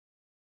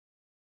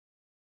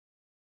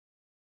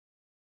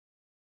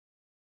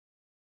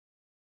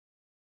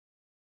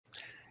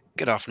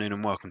Good afternoon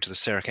and welcome to the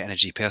SERICA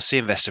Energy PLC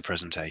investor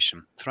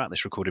presentation. Throughout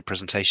this recorded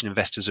presentation,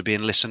 investors will be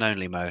in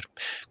listen-only mode.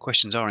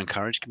 Questions are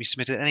encouraged, can be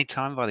submitted at any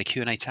time via the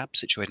Q&A tab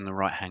situated in the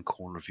right-hand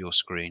corner of your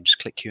screen. Just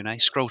click Q&A,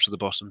 scroll to the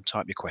bottom,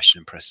 type your question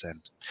and press send.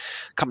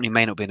 The company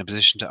may not be in a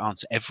position to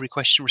answer every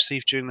question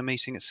received during the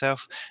meeting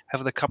itself.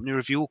 However, the company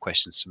review all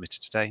questions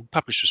submitted today and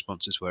publish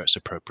responses where it's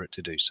appropriate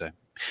to do so.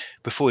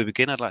 Before we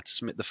begin, I'd like to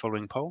submit the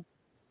following poll.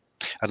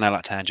 I'd now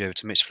like to hand you over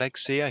to Mitch Flegg,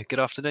 CEO. Good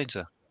afternoon,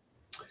 sir.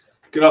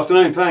 Good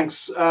afternoon,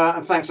 thanks,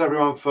 and thanks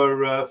everyone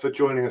for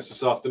joining us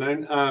this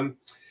afternoon.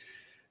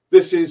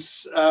 This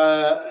is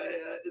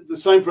the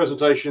same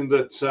presentation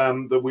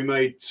that we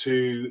made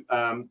to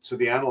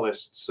the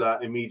analysts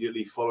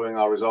immediately following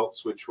our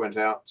results, which went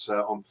out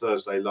on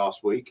Thursday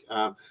last week. We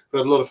had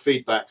a lot of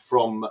feedback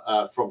from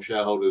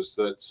shareholders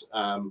that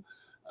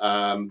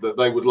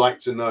they would like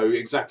to know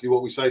exactly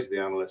what we say to the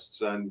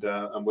analysts, and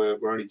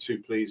we're only too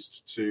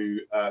pleased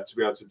to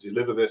be able to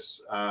deliver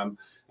this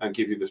and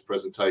give you this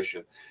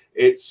presentation.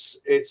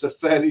 It's a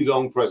fairly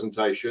long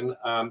presentation,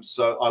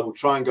 so I will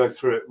try and go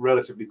through it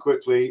relatively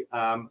quickly.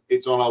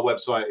 It's on our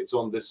website, it's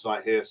on this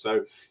site here,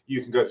 so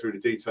you can go through the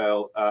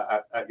detail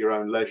at your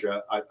own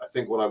leisure. I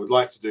think what I would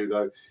like to do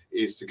though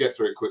is to get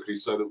through it quickly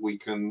so that we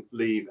can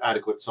leave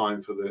adequate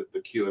time for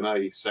the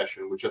Q&A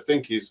session, which I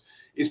think is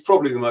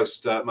probably the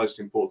most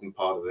important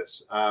part of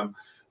this.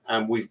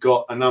 And we've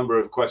got a number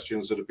of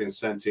questions that have been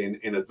sent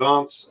in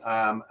advance,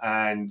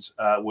 and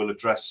we'll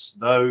address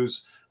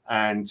those.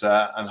 And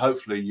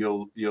hopefully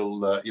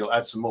you'll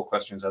add some more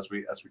questions as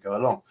we go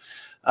along.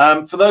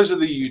 For those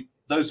of you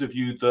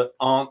that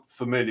aren't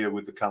familiar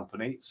with the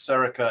company,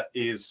 SERICA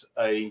is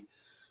a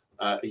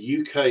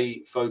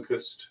UK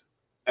focused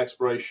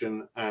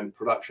exploration and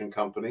production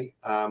company.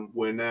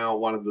 We're now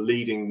one of the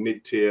leading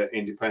mid-tier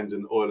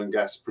independent oil and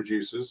gas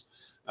producers,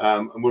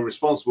 and we're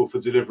responsible for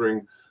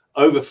delivering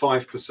over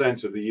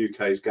 5% of the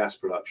UK's gas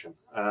production,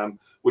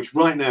 which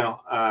right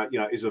now,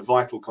 is a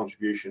vital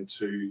contribution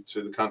to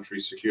the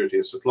country's security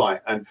of supply.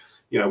 And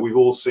we've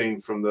all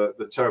seen from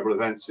the terrible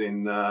events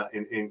in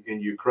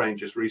Ukraine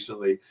just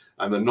recently,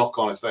 and the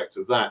knock-on effect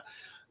of that,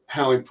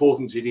 how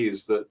important it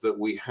is that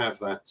we have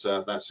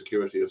that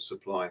security of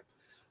supply.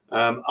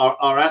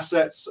 Our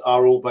assets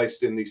are all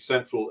based in the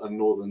central and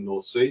northern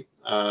North Sea.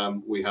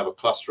 We have a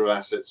cluster of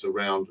assets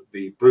around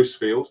the Bruce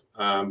field.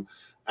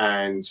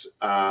 And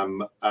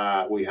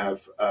we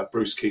have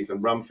Bruce, Keith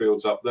and Rum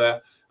fields up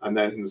there, and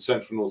then in the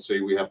central North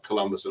Sea we have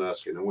Columbus and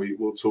Erskine, and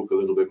we'll talk a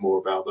little bit more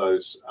about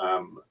those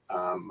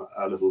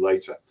a little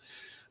later.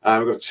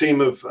 We've got a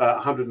team of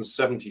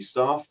 170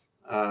 staff,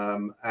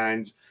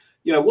 and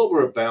what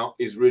we're about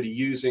is really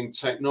using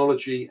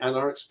technology and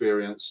our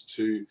experience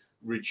to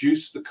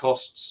reduce the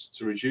costs,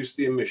 to reduce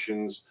the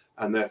emissions,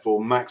 and therefore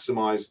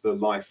maximize the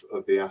life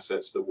of the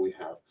assets that we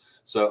have.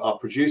 So our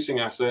producing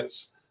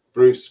assets,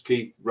 Bruce,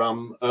 Keith,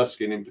 Rum,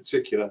 Erskine in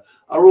particular,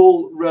 are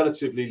all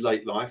relatively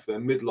late life. They're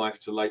midlife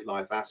to late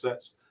life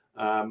assets.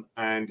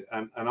 And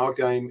our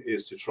game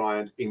is to try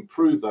and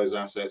improve those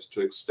assets,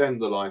 to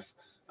extend the life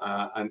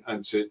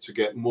and to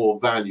get more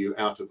value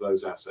out of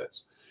those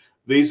assets.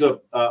 These are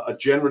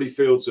generally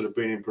fields that have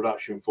been in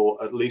production for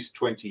at least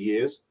 20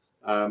 years.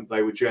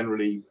 They were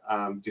generally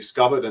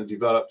discovered and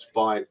developed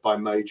by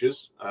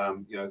majors.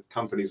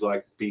 Companies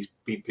like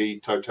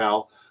BP,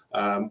 Total,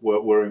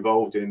 were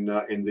involved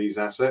in these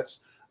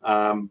assets,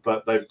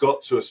 but they've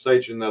got to a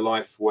stage in their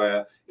life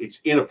where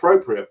it's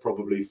inappropriate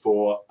probably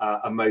for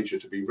a major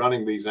to be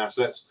running these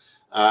assets,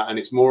 and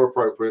it's more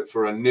appropriate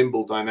for a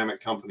nimble,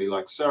 dynamic company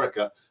like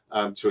SERICA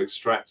to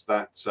extract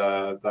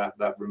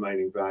that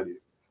remaining value.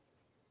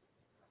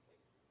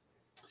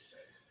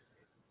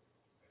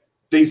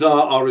 These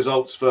are our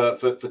results for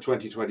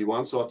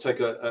 2021, so I'll take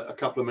a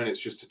couple of minutes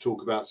just to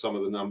talk about some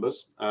of the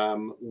numbers.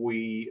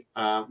 We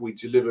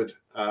delivered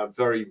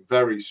very,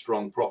 very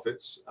strong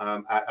profits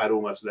at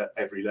almost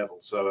every level,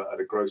 so at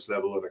a gross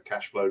level, at a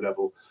cash flow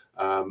level,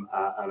 and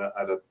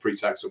at a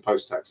pre-tax or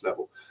post-tax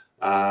level.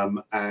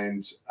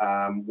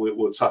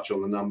 We'll touch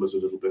on the numbers a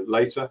little bit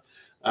later.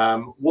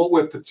 What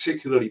we're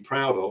particularly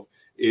proud of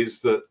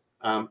is that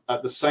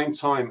at the same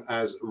time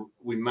as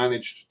we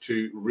managed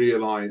to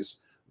realise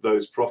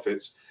those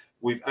profits,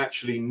 we've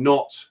actually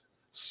not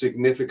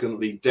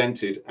significantly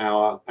dented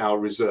our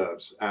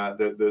reserves,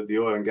 the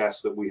oil and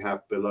gas that we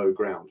have below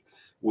ground.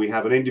 We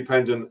have an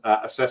independent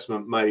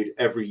assessment made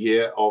every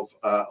year of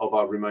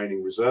our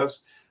remaining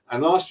reserves,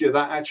 and last year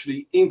that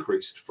actually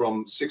increased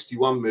from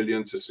 61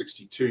 million to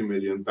 62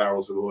 million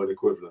barrels of oil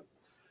equivalent.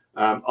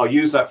 I'll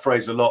use that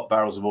phrase a lot,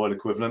 barrels of oil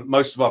equivalent.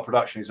 Most of our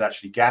production is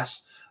actually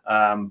gas,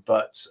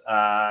 but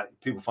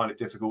people find it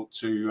difficult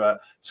to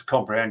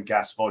comprehend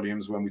gas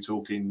volumes when we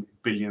talk in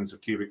billions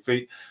of cubic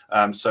feet.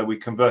 So we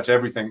convert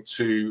everything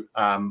to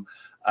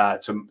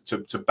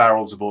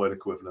barrels of oil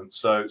equivalent.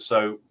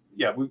 So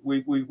yeah,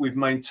 we've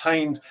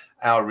maintained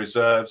our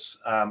reserves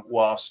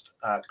whilst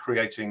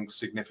creating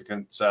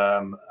significant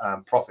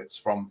profits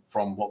from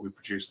what we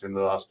produced in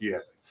the last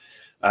year.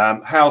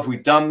 How have we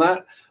done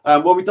that?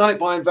 Well, we've done it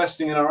by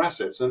investing in our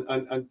assets,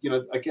 and you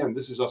know, again,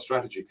 this is our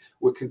strategy.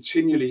 We're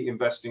continually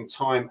investing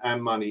time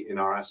and money in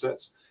our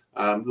assets.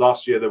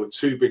 Last year there were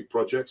 2 big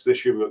projects.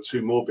 This year we've got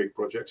 2 more big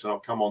projects, and I'll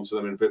come on to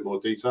them in a bit more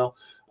detail.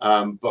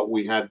 But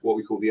we had what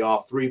we call the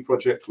R3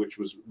 project, which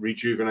was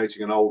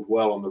rejuvenating an old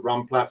well on the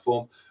Rum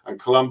platform, and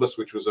Columbus,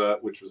 which was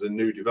a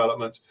new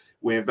development.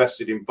 We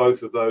invested in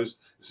both of those.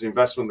 It's an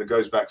investment that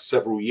goes back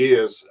several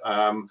years,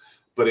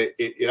 but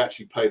it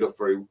actually paid off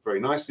very, very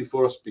nicely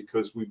for us,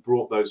 because we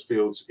brought those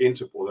fields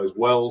into, or those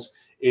wells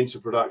into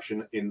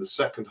production in the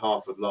second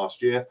half of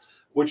last year,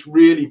 which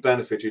really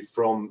benefited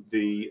from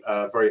the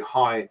very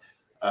high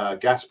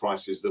gas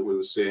prices that we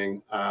were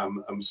seeing,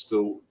 and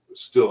still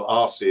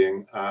are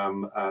seeing,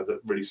 that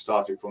really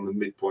started from the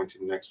midpoint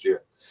in next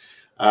year.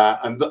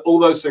 All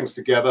those things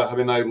together have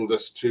enabled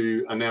us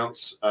to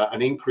announce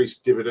an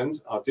increased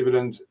dividend. Our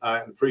dividend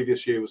in the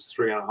previous year was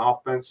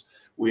 3.5 pence.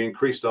 We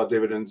increased our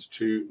dividends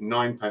to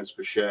 9 pence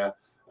per share,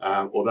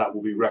 or that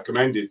will be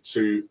recommended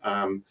to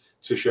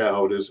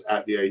shareholders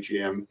at the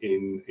AGM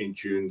in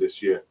June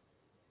this year.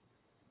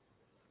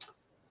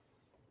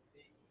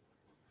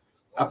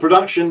 Our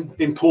production,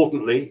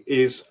 importantly,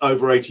 is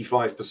over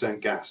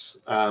 85% gas.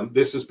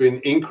 This has been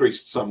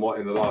increased somewhat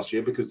in the last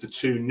year because the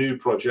 2 new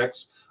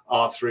projects,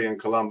 R3 and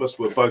Columbus,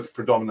 were both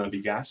predominantly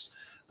gas.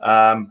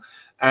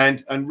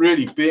 And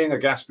really, being a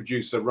gas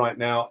producer right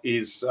now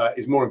is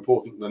more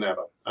important than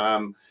ever.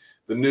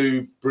 The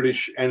new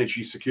British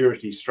energy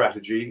security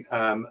strategy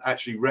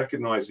actually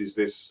recognises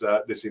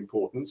this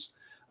importance,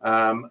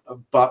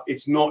 but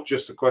it's not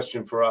just a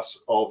question for us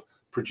of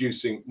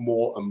producing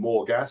more and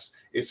more gas.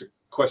 It's a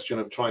question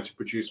of trying to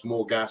produce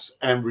more gas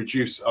and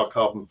reduce our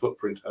carbon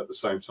footprint at the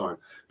same time,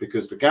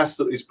 because the gas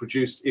that is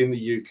produced in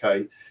the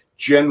UK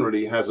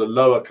generally has a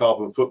lower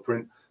carbon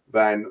footprint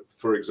than,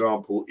 for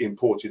example,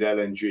 imported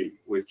LNG,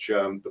 which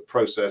the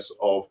process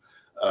of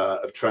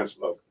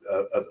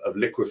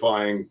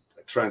liquefying,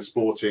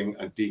 transporting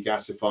and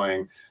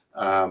degasifying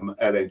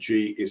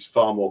LNG is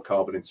far more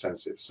carbon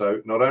intensive.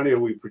 So not only are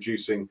we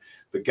producing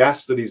the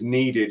gas that is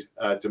needed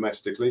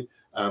domestically,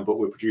 but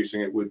we're producing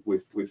it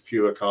with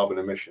fewer carbon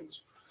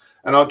emissions.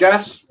 And our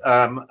gas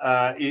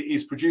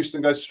is produced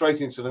and goes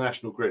straight into the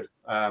national grid.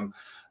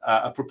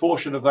 A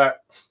proportion of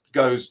that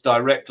goes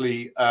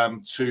directly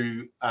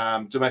to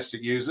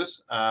domestic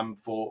users,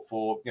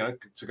 for you know,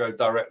 to go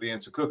directly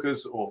into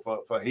cookers or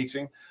for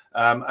heating,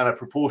 and a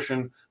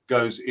proportion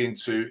goes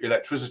into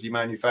electricity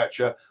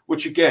manufacture,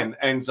 which again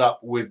ends up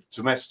with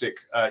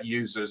domestic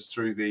users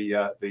through the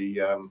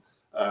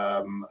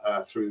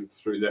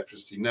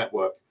electricity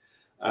network.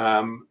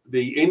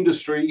 The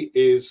industry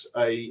is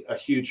a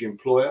huge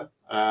employer.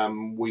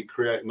 We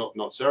create, not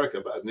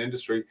SERICA, but as an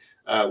industry,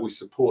 we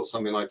support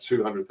something like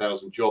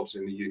 200,000 jobs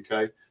in the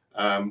UK,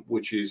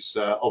 which is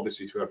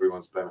obviously to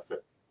everyone's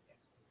benefit.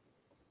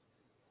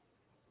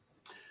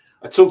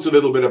 I talked a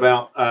little bit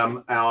about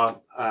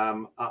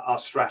our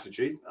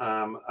strategy,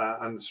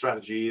 and the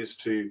strategy is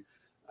to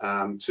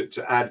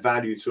add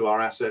value to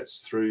our assets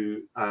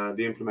through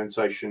the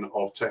implementation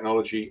of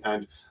technology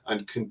and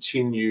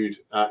continued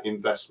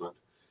investment.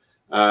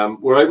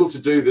 We're able to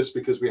do this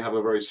because we have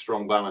a very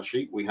strong balance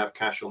sheet. We have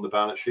cash on the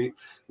balance sheet.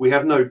 We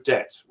have no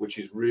debt, which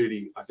is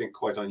really, I think,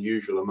 quite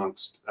unusual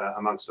amongst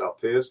our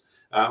peers.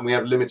 We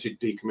have limited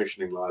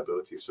decommissioning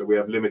liabilities, so we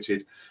have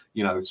limited,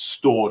 you know,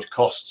 stored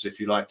costs, if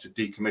you like, to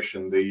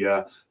decommission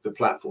the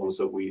platforms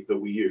that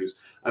we use,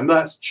 and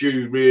that's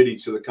due really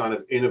to the kind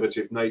of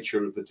innovative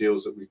nature of the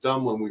deals that we've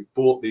done. When we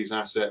bought these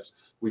assets,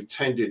 we've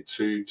tended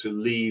to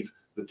leave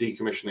the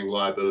decommissioning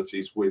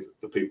liabilities with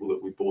the people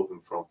that we bought them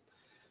from.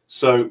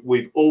 So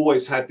we've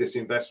always had this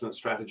investment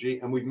strategy,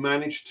 and we've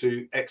managed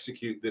to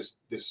execute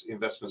this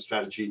investment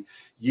strategy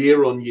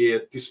year on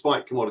year,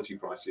 despite commodity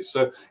prices.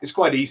 So it's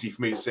quite easy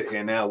for me to sit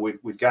here now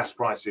with gas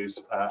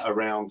prices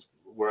around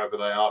wherever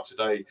they are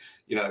today,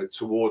 you know,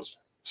 towards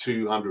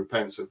 200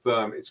 pence a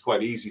therm. It's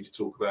quite easy to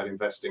talk about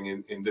investing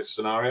in this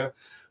scenario.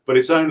 But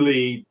it's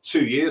only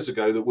 2 years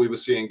ago that we were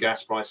seeing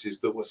gas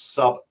prices that were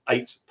sub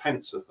 8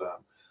 pence a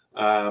therm.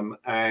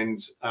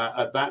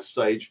 At that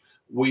stage,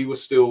 we were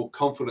still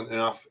confident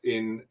enough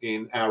in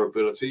our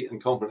ability and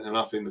confident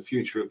enough in the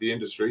future of the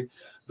industry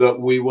that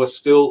we were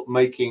still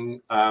making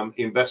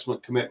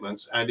investment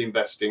commitments and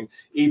investing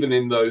even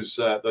in those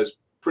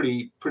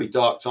pretty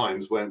dark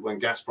times when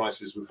gas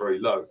prices were very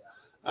low.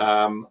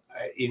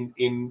 In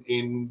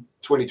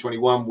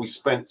 2021, we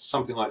spent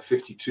something like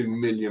 £52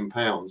 million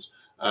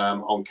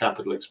on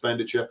capital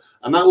expenditure,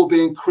 and that will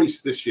be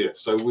increased this year.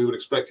 So we would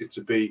expect it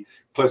to be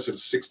closer to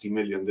 60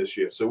 million this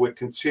year. So we're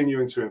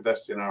continuing to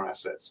invest in our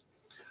assets.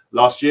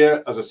 Last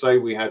year, as I say,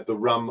 we had the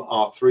Rum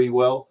R3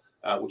 well,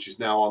 which is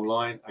now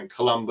online, and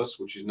Columbus,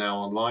 which is now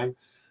online.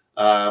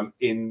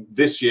 In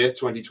this year,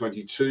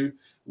 2022,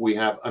 we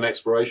have an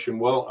exploration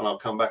well, and I'll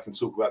come back and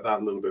talk about that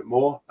a little bit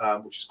more,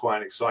 which is quite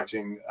an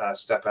exciting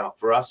step out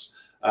for us.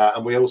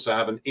 And we also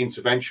have an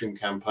intervention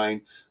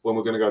campaign when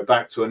we're going to go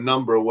back to a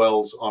number of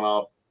wells on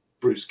our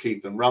Bruce,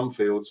 Keith and Rum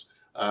fields,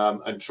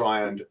 and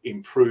try and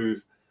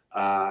improve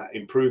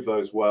improve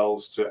those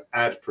wells, to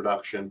add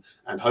production,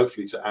 and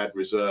hopefully to add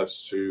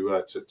reserves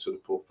to the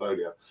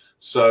portfolio.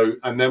 So,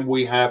 and then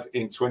we have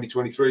in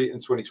 2023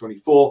 and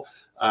 2024,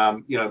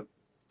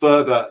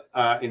 further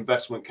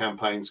investment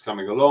campaigns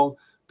coming along,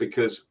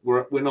 because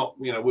we're not,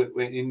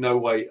 we're in no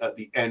way at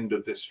the end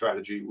of this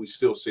strategy. We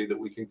still see that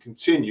we can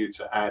continue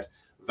to add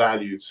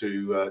value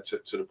to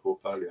the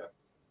portfolio.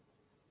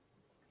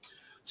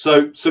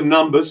 So some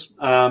numbers,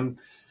 and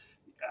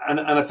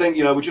I think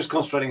we're just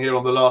concentrating here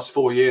on the last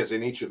 4 years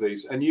in each of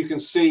these, and you can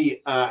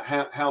see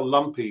how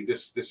lumpy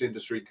this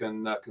industry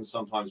can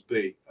sometimes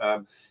be.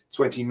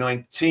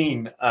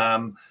 2019,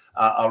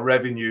 our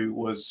revenue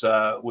was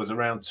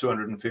around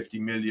 250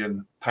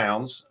 million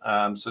pounds.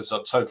 So it's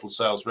our total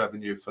sales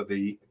revenue for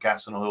the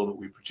gas and oil that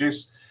we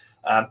produce.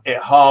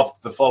 It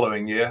halved the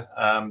following year.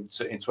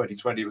 So in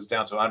 2020, it was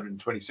down to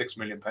 126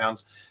 million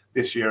pounds.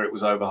 This year, it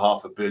was over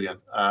 £500 million,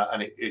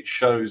 and it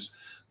shows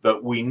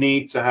that we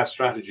need to have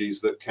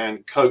strategies that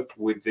can cope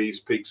with these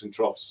peaks and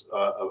troughs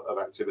of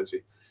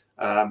activity.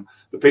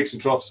 The peaks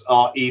and troughs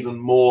are even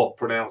more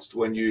pronounced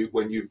when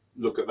you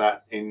look at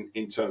that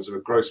in terms of a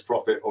gross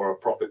profit or a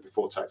profit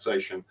before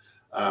taxation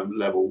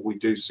level. We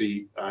do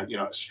see a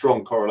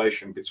strong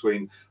correlation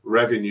between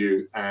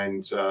revenue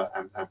and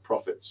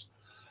profits.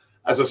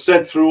 As I've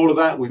said, through all of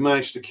that, we've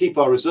managed to keep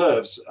our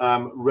reserves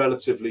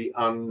relatively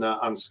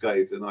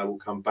unscathed, and I will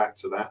come back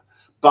to that.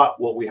 But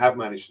what we have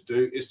managed to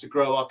do is to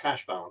grow our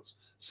cash balance.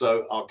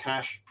 So our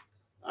cash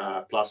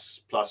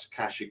plus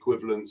cash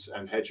equivalents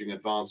and hedging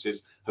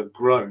advances have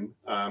grown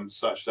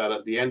such that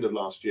at the end of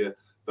last year,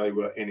 they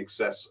were in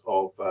excess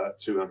of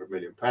 £200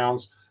 million,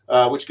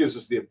 which gives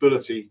us the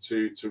ability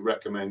to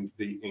recommend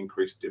the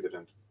increased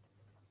dividend.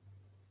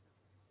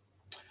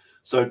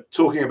 So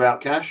talking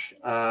about cash,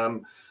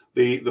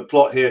 the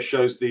plot here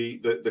shows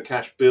the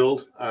cash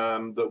build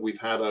that we've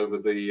had over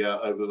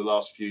the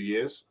last few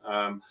years,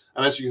 and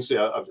as you can see,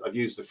 I've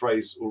used the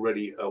phrase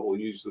already, or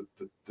used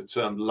the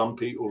term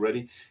lumpy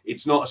already.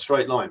 It's not a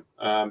straight line.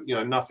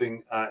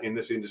 Nothing in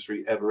this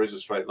industry ever is a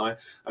straight line,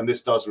 and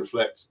this does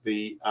reflect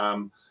the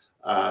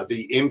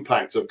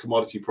impact of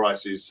commodity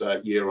prices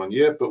year on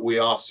year. But we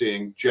are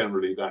seeing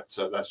generally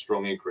that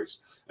strong increase,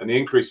 and the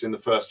increase in the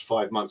first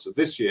 5 months of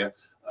this year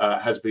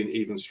has been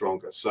even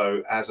stronger.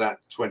 So as at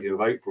 20th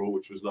of April,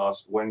 which was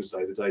last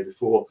Wednesday, the day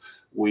before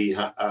we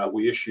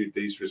issued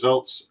these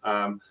results,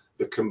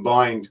 the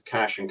combined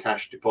cash and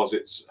cash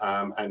deposits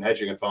and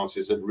hedging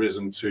advances had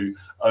risen to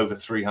over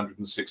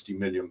 £360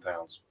 million.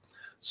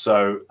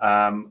 So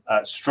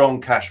a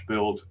strong cash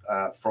build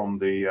from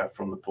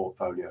the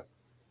portfolio.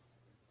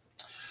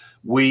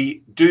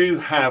 We do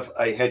have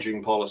a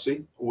hedging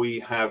policy. We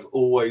have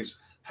always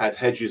had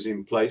hedges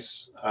in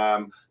place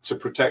to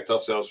protect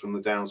ourselves from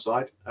the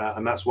downside,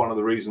 and that's one of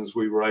the reasons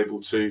we were able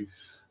to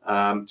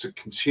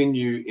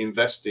continue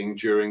investing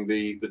during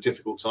the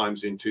difficult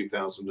times in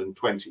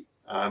 2020.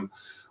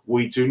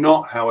 We do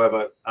not,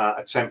 however,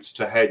 attempt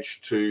to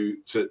hedge to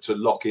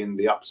lock in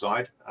the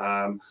upside.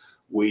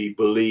 We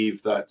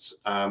believe that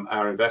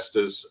our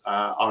investors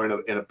are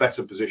in a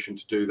better position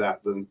to do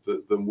that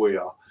than we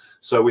are.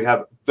 So we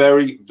have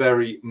very,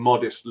 very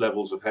modest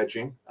levels of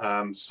hedging.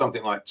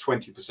 Something like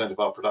 20% of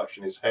our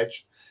production is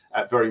hedged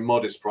at very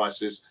modest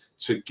prices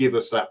to give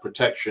us that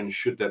protection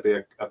should there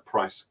be a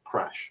price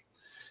crash.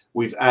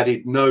 We've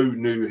added no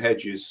new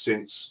hedges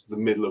since the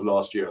middle of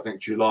last year. I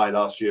think July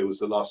last year was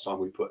the last time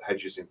we put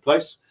hedges in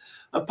place.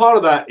 And part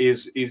of that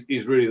is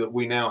really that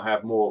we now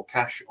have more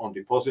cash on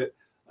deposit.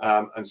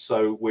 And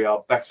so we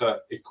are better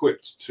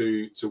equipped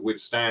to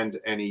withstand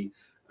any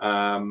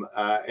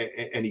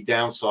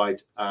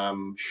downside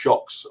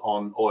shocks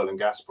on oil and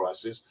gas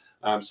prices.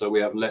 So we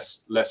have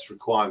less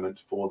requirement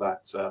for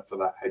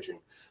that hedging.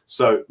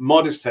 So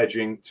modest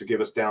hedging to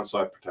give us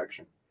downside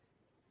protection.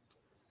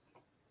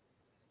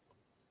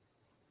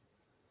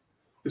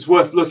 It's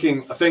worth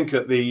looking, I think,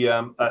 at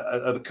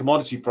the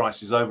commodity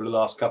prices over the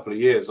last couple of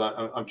years.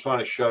 I'm trying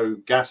to show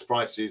gas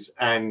prices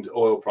and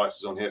oil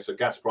prices on here. So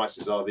gas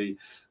prices are the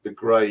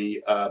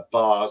grey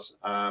bars,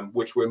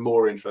 which we're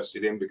more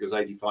interested in because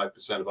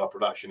 85% of our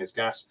production is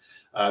gas.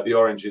 The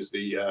orange is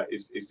the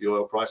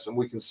oil price, and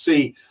we can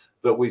see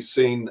that we've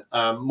seen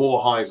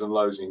more highs and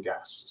lows in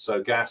gas. So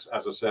gas,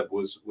 as I said,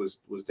 was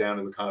down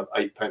in the kind of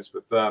 8 pence per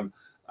therm.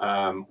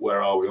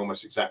 Where are we?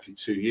 Almost exactly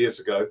 2 years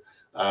ago.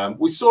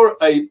 We saw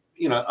a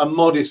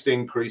modest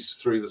increase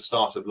through the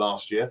start of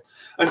last year,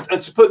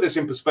 and to put this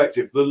in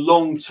perspective, the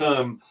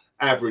long-term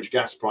average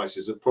gas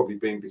prices have probably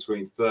been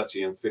between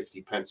 30 and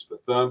 50 pence per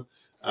therm.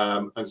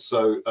 And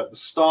so at the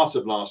start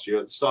of last year,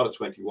 at the start of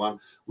 21,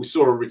 we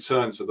saw a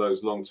return to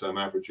those long-term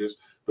averages,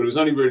 but it was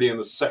only really in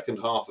the second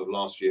half of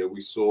last year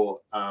we saw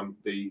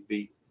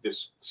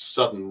this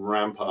sudden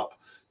ramp up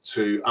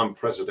to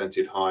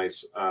unprecedented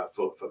highs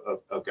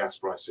of gas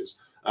prices.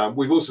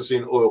 We've also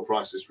seen oil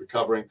prices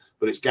recovering,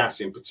 but it's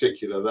gas in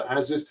particular that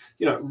has this,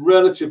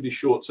 relatively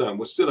short term.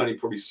 We're still only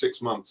probably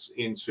 6 months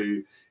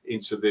into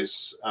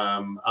this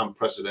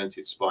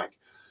unprecedented spike.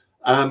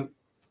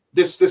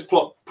 This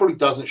plot probably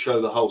doesn't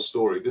show the whole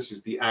story. This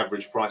is the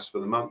average price for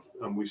the month,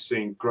 and we've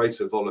seen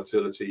greater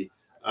volatility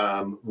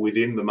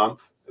within the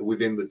month,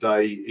 within the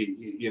day.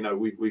 You know,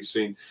 we've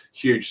seen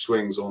huge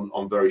swings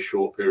on very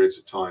short periods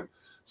of time.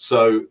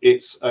 So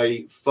it's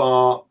a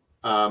far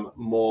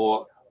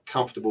more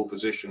comfortable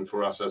position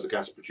for us as a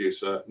gas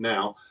producer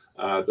now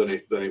than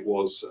it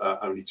was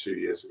only 2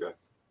 years ago.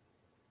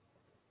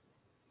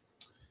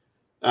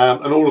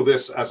 And all of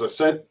this, as I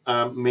said,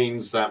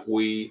 means that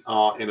we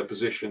are in a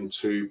position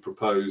to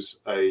propose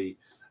a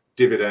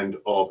dividend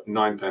of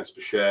 9 pence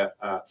per share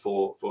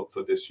for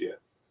this year.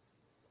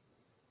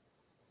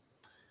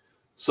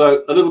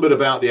 So a little bit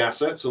about the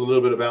assets, a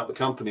little bit about the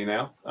company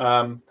now.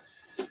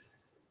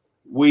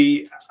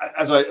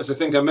 As I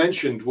think I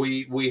mentioned,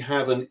 we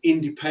have an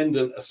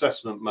independent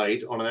assessment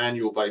made on an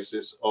annual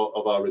basis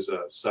of our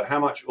reserves. So how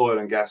much oil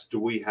and gas do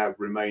we have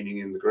remaining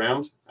in the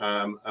ground?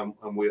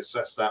 And we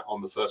assess that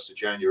on the 1st of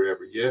January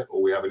every year,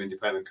 or we have an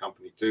independent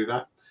company do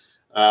that.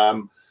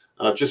 And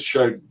I've just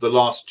showed the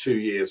last 2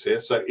 years here.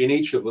 So in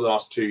each of the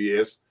last 2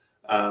 years,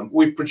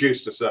 we've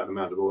produced a certain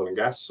amount of oil and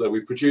gas. So we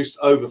produced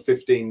over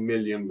 15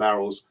 million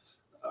barrels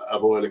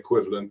of oil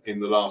equivalent in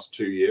the last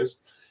 2 years.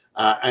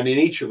 And in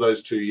each of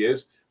those 2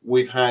 years,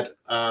 we've had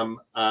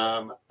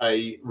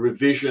a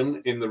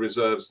revision in the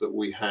reserves that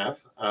we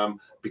have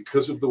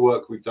because of the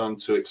work we've done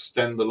to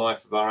extend the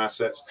life of our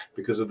assets,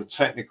 because of the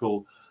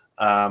technical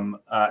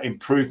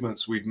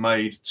improvements we've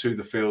made to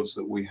the fields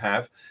that we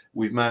have.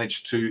 We've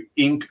managed to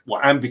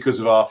and because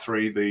of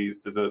R3,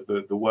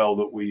 the well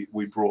that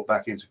we brought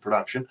back into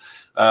production,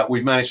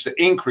 we've managed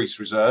to increase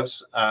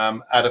reserves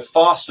at a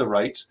faster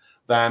rate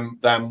than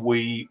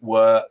we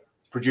were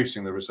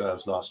producing the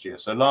reserves last year.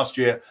 So last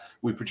year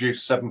we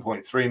produced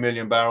 7.3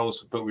 million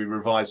barrels, but we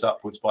revised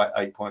upwards by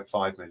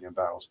 8.5 million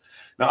barrels.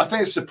 Now I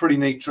think it's a pretty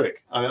neat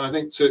trick. I mean, I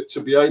think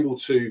to be able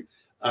to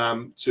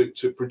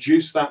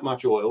produce that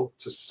much oil,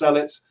 to sell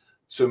it,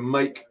 to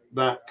make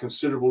that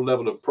considerable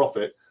level of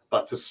profit,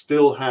 but to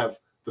still have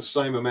the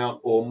same amount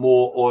or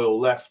more oil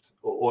left,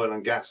 or oil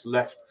and gas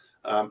left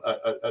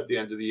at the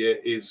end of the year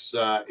is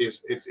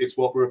it's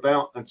what we're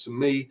about. And to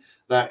me,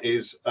 that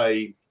is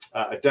a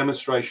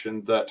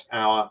demonstration that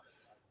our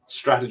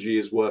strategy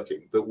is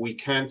working, that we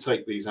can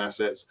take these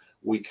assets,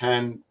 we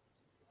can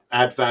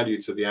add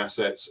value to the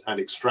assets and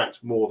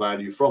extract more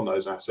value from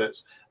those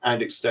assets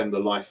and extend the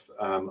life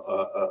of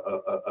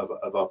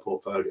our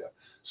portfolio.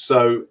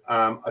 So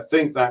I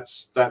think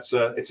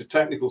it's a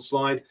technical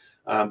slide,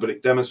 but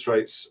it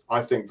demonstrates,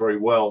 I think, very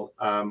well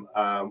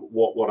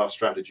what our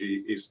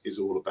strategy is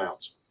all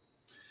about.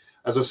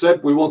 As I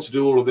said, we want to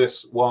do all of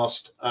this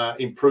whilst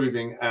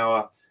improving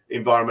our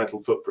environmental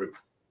footprint.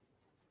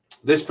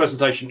 This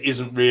presentation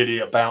isn't really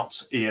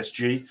about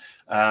ESG.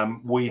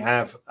 We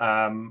have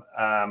an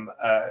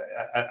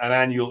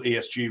annual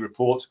ESG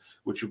report,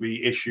 which will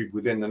be issued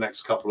within the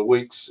next couple of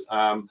weeks.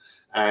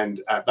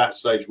 And at that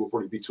stage, we'll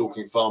probably be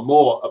talking far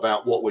more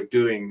about what we're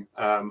doing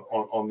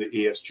on the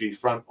ESG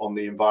front, on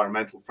the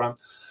environmental front.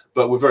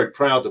 But we're very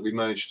proud that we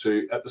managed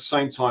to, at the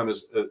same time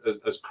as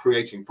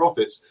creating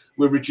profits,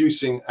 we're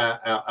reducing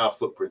our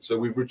footprint. So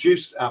we've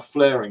reduced our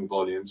flaring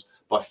volumes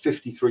by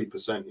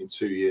 53% in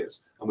 2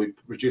 years, and we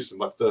reduced them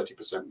by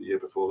 30% the year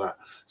before that.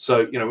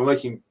 So, you know, we're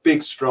making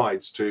big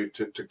strides to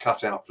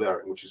cut out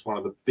flaring, which is one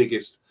of the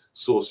biggest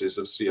sources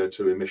of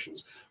CO2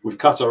 emissions. We've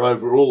cut our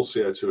overall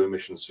CO2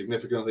 emissions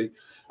significantly,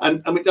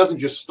 and it doesn't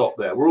just stop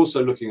there. We're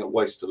also looking at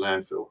waste to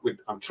landfill.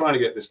 I'm trying to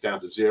get this down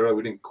to 0.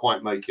 We didn't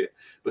quite make it,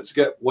 but to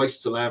get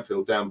waste to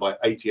landfill down by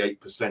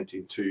 88%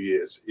 in 2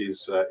 years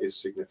is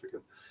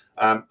significant.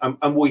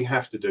 And we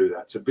have to do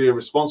that. To be a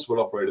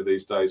responsible operator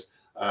these days,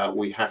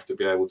 we have to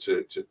be able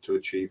to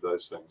achieve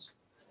those things.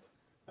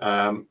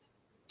 I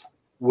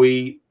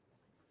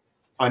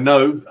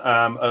know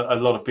a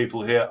lot of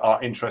people here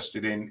are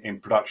interested in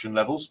production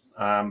levels.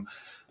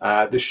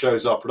 This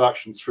shows our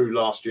production through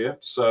last year.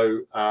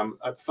 So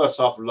at the first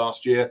half of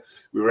last year,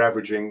 we were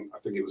averaging, I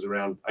think it was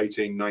around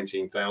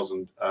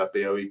 19,000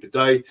 BOE per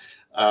day.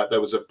 There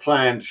was a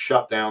planned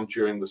shutdown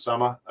during the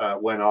summer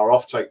when our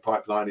offtake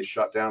pipeline is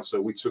shut down. So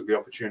we took the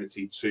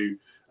opportunity to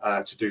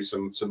do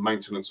some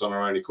maintenance on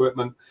our own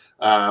equipment.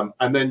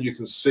 And then you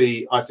can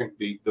see, I think,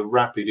 the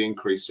rapid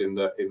increase in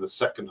the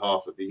second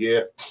half of the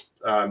year,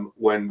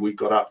 when we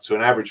got up to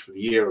an average for the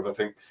year of, I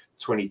think,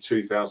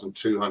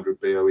 22,200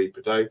 BOE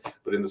per day.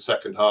 But in the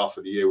second half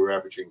of the year, we're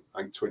averaging,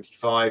 I think,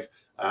 25.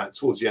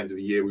 Towards the end of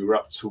the year, we were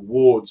up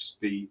towards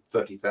the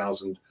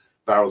 30,000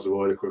 barrels of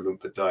oil equivalent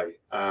per day.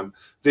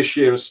 This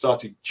year has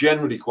started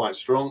generally quite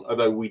strong,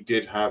 although we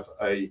did have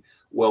a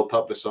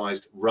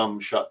well-publicized rum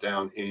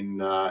shutdown in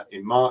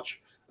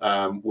March,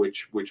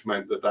 which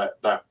meant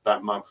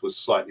that month was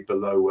slightly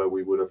below where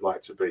we would have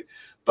liked to be.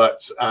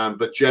 But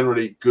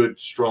generally good,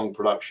 strong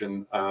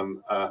production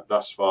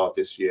thus far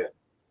this year.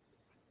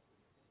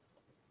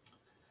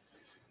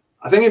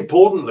 I think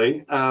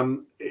importantly,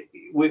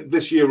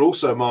 this year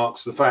also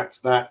marks the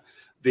fact that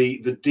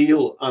the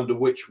deal under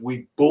which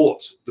we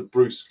bought the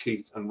Bruce,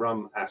 Keith and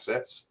Rum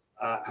assets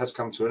has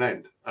come to an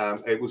end.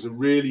 It was a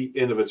really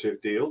innovative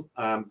deal.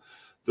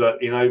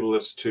 that enable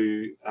us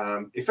to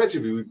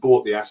effectively, we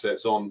bought the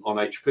assets on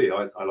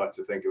HP. I like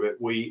to think of it.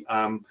 We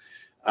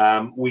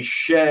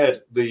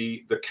shared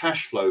the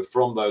cash flow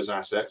from those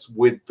assets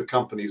with the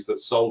companies that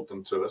sold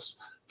them to us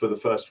for the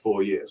first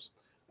 4 years.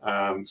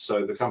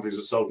 So the companies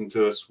that sold them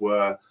to us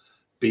were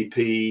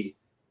BP,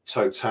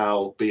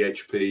 Total,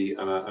 BHP,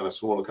 and a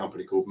smaller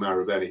company called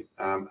Marubeni,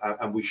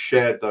 and we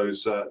shared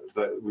those.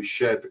 We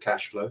shared the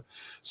cash flow,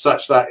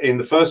 such that in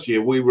the first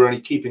year we were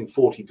only keeping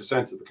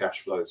 40% of the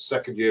cash flow.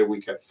 Second year we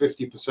kept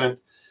 50%.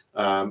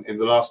 In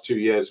the last 2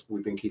 years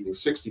we've been keeping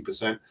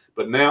 60%.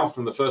 But now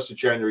from the 1st of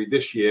January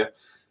this year,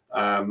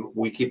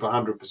 we keep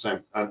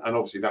 100%, and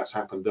obviously that's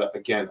happened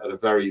again at a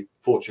very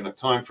fortunate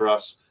time for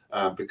us,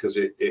 because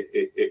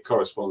it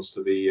corresponds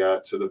to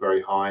the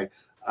very high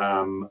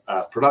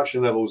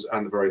production levels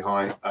and the very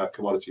high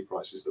commodity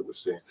prices that we're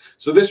seeing.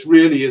 So this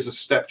really is a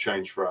step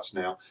change for us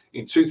now.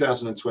 In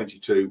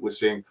 2022, we're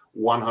seeing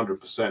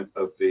 100%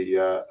 of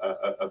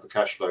the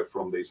cash flow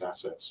from these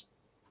assets.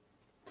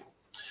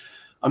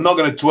 I'm not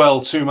going to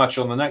dwell too much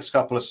on the next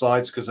couple of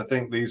slides because I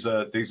think these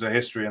are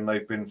history and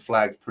they've been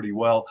flagged pretty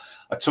well.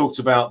 I talked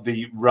about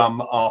the Rum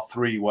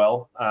R3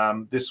 well.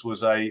 This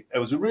was it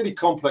was a really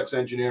complex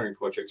engineering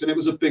project, and it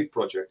was a big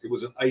project. It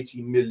was an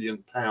 £80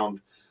 million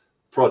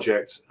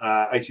project,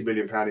 £80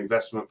 million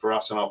investment for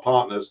us and our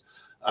partners,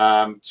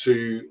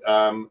 to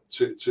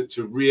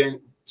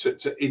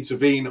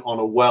intervene on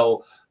a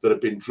well that had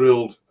been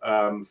drilled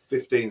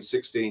 15,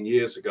 16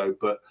 years ago,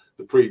 but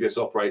the previous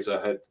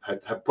operator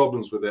had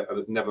problems with it and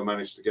had never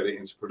managed to get it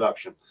into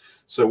production.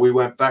 So we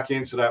went back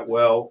into that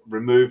well,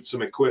 removed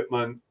some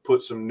equipment,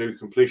 put some new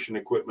completion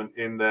equipment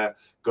in there,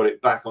 got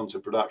it back onto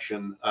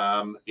production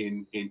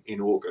in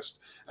August.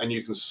 And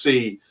you can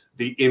see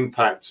the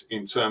impact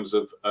in terms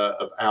of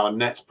our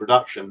net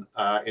production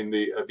at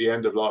the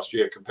end of last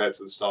year compared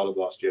to the start of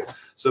last year.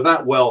 So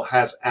that well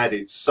has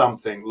added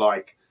something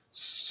like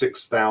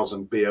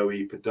 6,000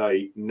 BOE per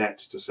day net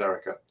to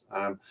SERICA.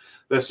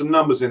 There's some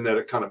numbers in there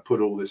that kind of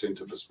put all this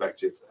into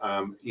perspective.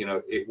 You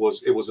know, it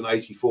was an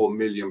 £84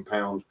 million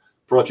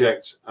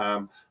project,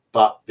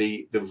 but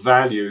the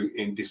value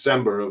in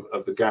December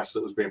of the gas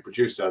that was being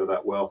produced out of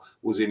that well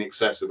was in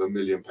excess of £1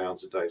 million a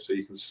day. So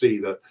you can see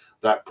that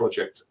that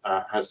project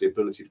has the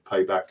ability to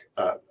pay back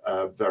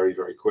very,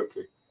 very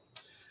quickly.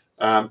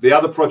 The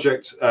other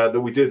project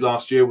that we did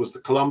last year was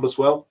the Columbus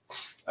well.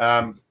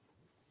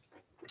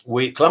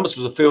 Columbus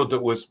was a field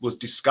that was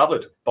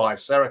discovered by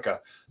SERICA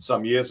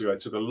some years ago. It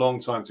took a long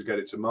time to get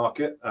it to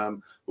market,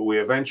 but we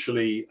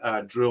eventually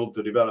drilled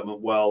the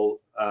development well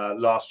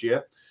last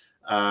year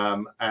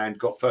and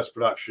got first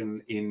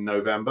production in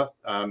November.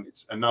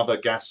 It's another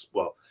gas,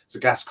 well, it's a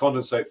gas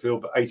condensate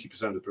field, but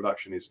 80% of the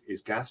production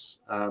is gas.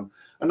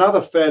 Another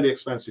fairly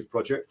expensive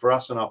project for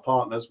us and our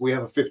partners. We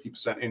have a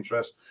 50%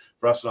 interest.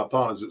 For us and our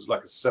partners, it was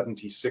like a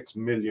 £76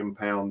 million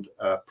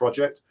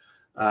project.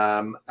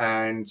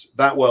 And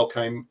that well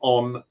came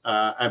on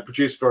and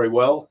produced very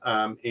well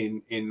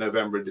in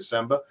November and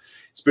December.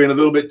 It's been a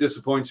little bit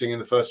disappointing in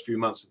the first few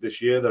months of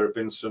this year. There have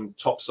been some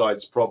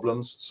topsides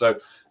problems. So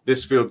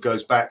this field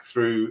goes back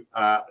through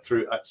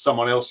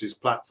someone else's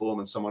platform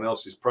and someone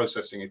else's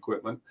processing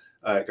equipment.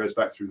 It goes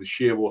back through the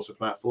Shearwater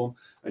platform,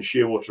 and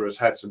Shearwater has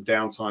had some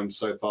downtime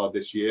so far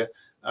this year.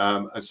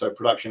 And so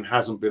production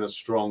hasn't been as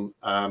strong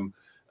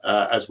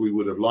as we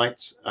would have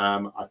liked.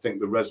 I think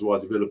the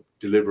reservoir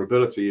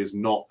deliverability is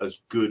not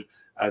as good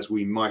as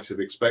we might have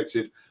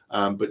expected.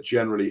 But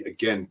generally,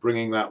 again,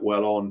 bringing that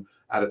well on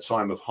at a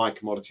time of high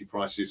commodity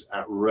prices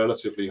at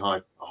relatively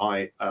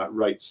high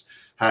rates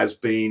has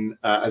been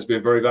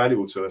very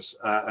valuable to us.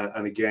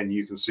 And again,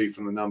 you can see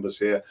from the numbers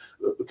here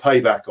that the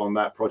payback on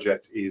that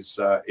project is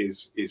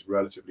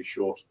relatively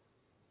short.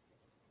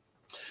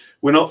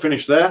 We're not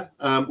finished there.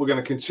 We're going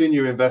to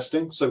continue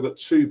investing. So we've got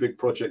 2 big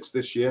projects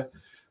this year.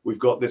 We've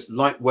got this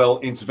light well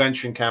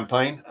intervention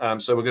campaign.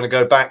 So we're going to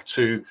go back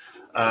to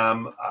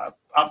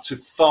up to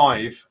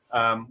 5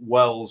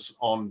 wells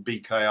on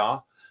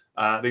BKR.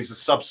 These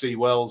are subsea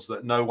wells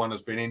that no one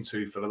has been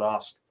into for the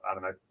last, I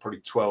don't know, probably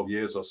 12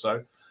 years or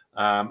so.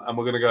 And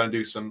we're going to go and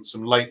do some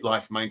late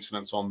life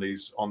maintenance on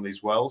these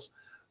wells.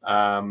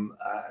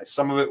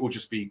 Some of it will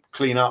just be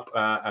clean up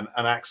and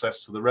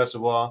access to the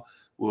reservoir.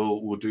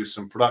 We'll do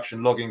some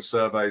production logging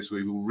surveys.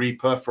 We will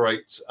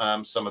reperforate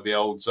some of the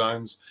old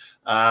zones,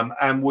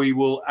 and we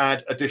will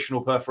add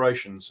additional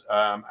perforations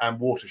and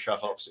water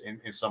shutoffs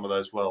in some of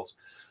those wells.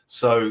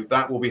 So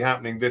that will be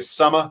happening this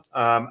summer,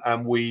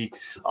 and we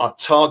are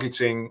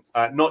targeting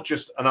not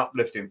just an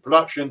uplift in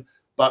production,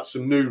 but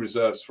some new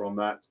reserves from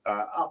that,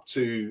 up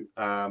to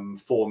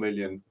 4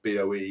 million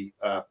BOE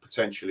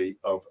potentially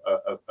of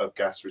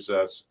gas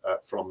reserves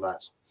from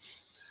that.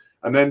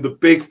 And then the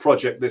big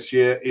project this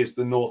year is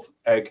the North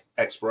Egg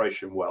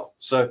exploration well.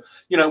 So,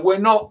 you know, we're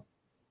not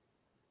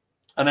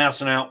an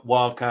out-and-out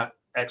wildcat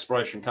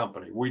exploration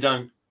company. We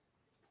don't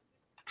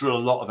drill a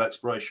lot of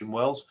exploration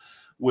wells.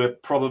 we're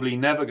probably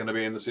never going to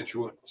be in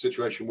the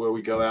situation where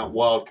we go out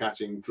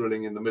wildcatting,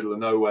 drilling in the middle of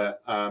nowhere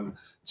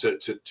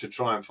to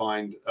try and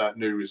find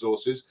new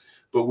resources.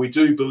 But we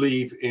do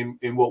believe in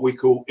what we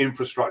call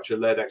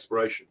infrastructure-led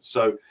exploration.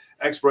 So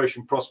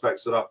exploration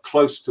prospects that are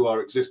close to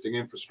our existing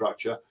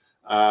infrastructure,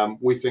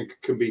 we think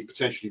can be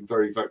potentially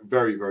very,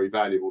 very, very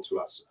valuable to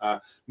us,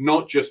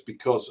 not just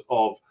because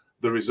of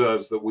the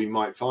reserves that we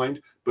might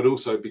find, but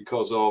also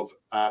because of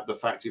the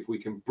fact if we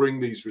can bring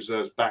these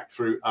reserves back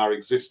through our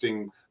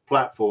existing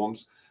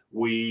platforms,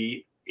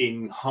 we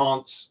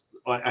enhance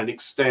and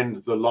extend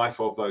the life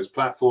of those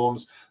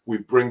platforms. We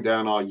bring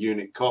down our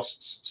unit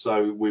costs,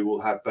 so we will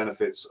have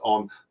benefits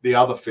on the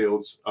other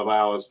fields of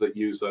ours that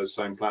use those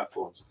same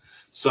platforms.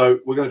 So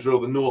we're going to drill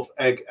the North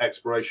Egg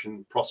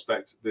exploration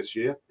prospect this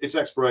year. It's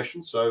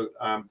exploration, so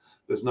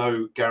there's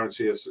no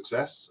guarantee of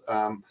success,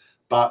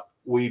 but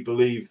we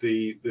believe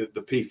the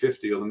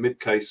P50 or the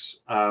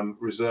mid-case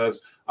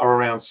reserves are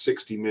around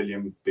 60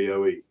 million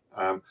BOE.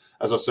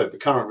 As I said, the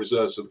current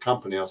reserves of the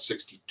company are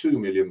 62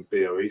 million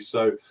BOE.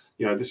 So,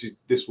 you know,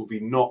 this will be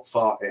not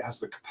far. It has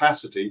the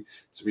capacity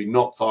to be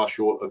not far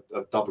short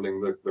of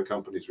doubling the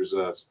company's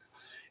reserves.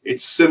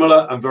 It's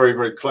similar and very,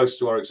 very close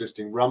to our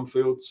existing Rum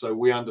field. So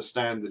we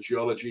understand the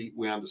geology.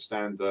 We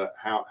understand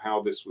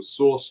how this was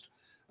sourced.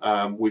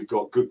 We've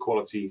got good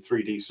quality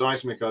 3D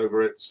seismic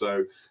over it.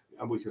 So,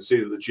 and we can see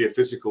that the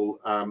geophysical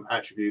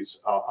attributes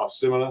are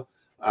similar.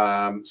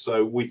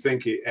 So we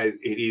think it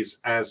is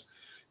as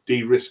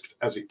de-risked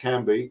as it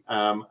can be.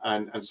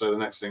 And so the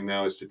next thing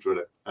now is to drill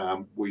it.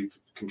 We've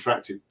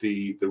contracted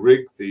the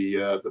rig,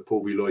 the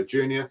Paul B. Lloyd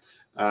Jr.,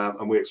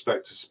 and we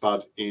expect to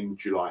spud in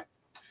July.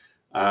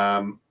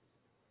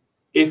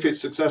 If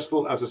it's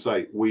successful, as I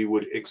say, we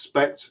would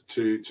expect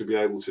to be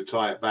able to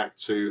tie it back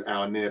to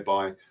our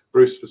nearby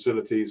Bruce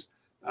facilities,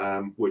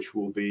 which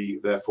will be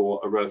therefore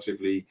a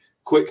relatively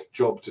quick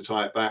job to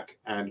tie it back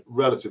and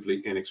relatively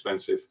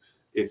inexpensive,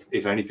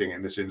 if anything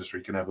in this industry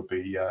can ever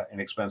be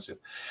inexpensive.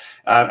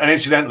 And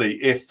incidentally,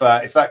 if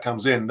that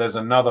comes in, there's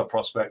another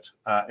prospect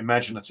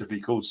imaginatively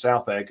called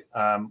South Egg,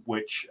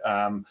 which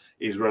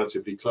is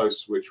relatively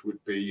close, which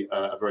would be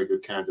a very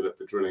good candidate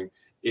for drilling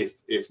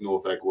if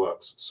North Egg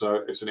works.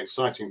 So it's an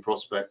exciting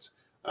prospect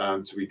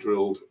to be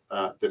drilled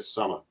this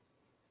summer.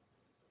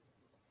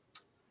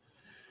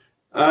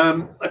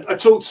 I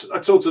talked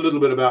a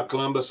little bit about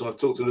Columbus, and I've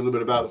talked a little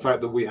bit about the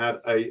fact that we had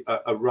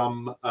a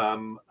Rum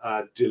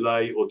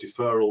delay or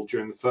deferral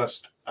during the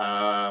first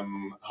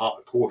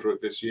quarter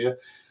of this year.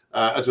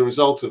 As a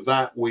result of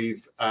that,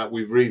 we've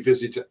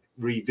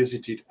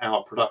revisited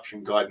our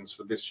production guidance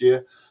for this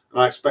year, and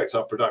I expect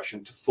our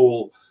production to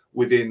fall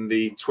within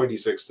the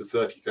 26 to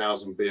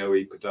 30,000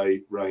 BOE per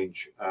day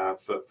range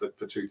for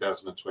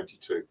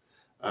 2022.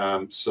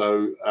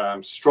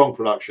 Strong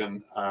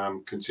production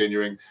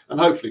continuing, and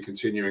hopefully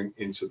continuing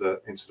into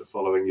the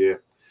following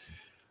year.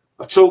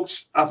 I've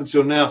talked up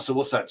until now, so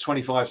what's that,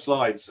 25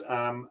 slides,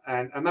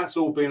 and that's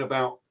all been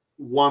about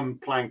one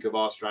plank of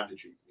our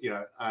strategy. You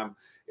know,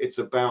 it's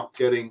about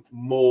getting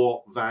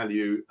more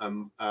value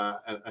and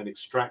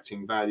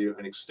extracting value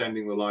and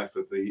extending the life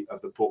of the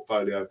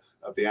portfolio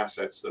of the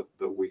assets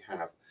that we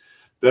have.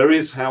 There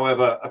is,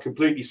 however, a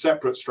completely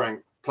separate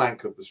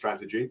plank of the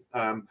strategy,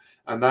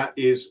 and that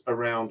is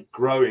around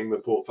growing the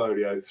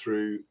portfolio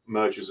through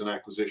mergers and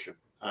acquisition.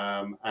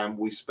 And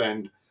we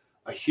spend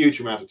a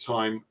huge amount of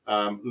time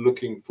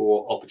looking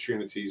for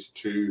opportunities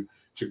to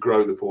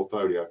grow the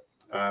portfolio.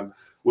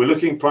 We're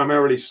looking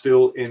primarily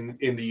still in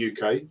the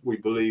UK. We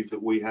believe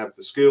that we have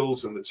the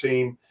skills and the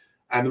team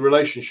and the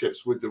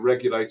relationships with the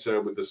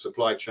regulator, with the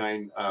supply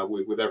chain,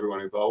 with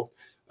everyone involved.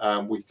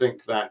 We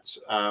think that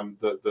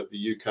that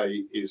the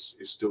UK is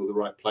still the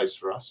right place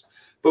for us.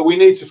 But we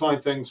need to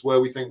find things where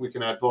we think we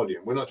can add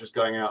volume. We're not just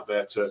going out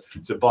there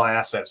to buy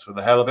assets for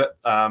the hell of it.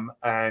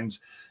 And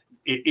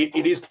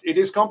it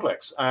is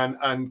complex,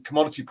 and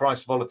commodity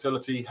price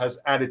volatility has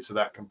added to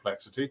that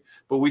complexity.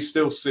 But we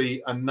still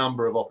see a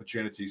number of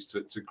opportunities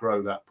to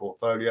grow that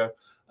portfolio,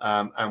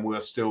 and we're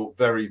still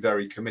very,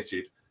 very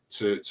committed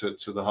to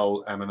the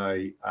whole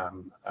M&A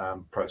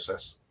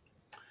process.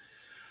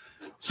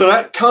 So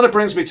that kind of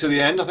brings me to the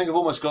end. I think I've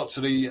almost got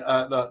to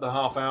the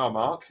half-hour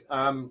mark.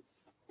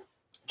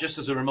 Just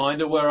as a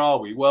reminder, where are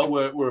we? Well,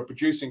 we're a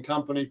producing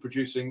company,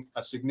 producing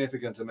a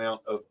significant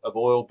amount of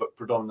oil, but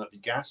predominantly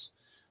gas.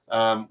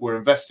 We're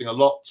investing a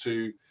lot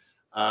to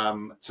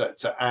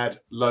add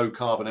low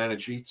carbon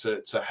energy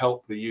to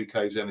help the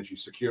UK's energy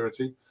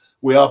security.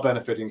 We are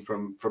benefiting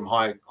from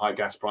high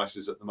gas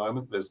prices at the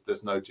moment.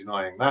 There's no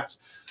denying that.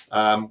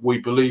 We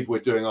believe we're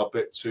doing our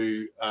bit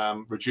to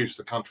reduce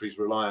the country's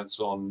reliance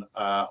on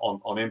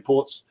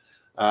imports.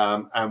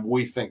 And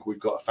we think we've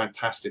got a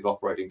fantastic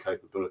operating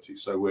capability,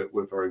 so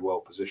we're very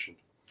well positioned.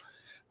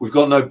 We've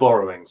got no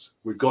borrowings.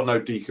 We've got no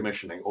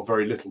decommissioning, or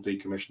very little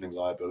decommissioning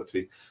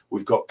liability.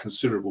 We've got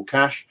considerable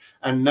cash,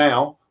 and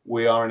now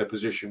we are in a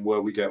position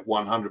where we get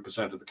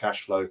 100% of the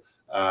cash flow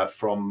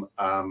from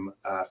the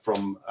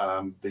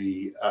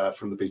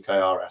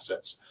BKR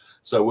assets.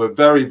 So we're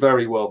very,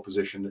 very well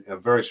positioned, in a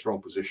very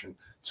strong position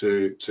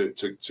to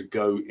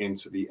go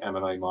into the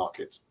M&A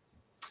market.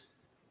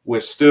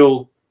 We're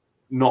still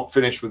not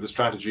finished with the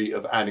strategy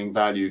of adding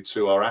value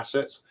to our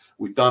assets.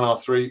 We've done our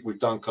 3, we've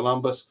done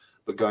Columbus,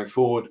 but going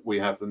forward, we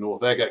have the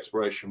North Egg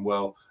exploration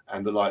well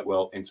and the light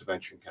well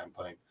intervention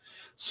campaign.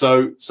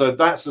 So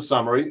that's the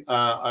summary.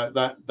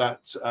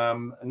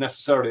 That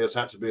necessarily has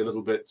had to be a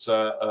little bit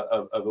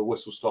of a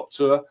whistle-stop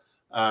tour.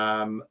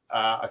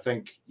 I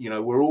think, you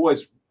know, we're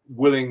always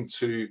willing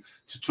to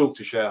talk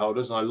to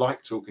shareholders, and I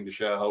like talking to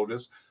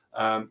shareholders.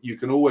 You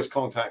can always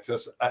contact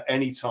us at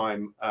any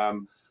time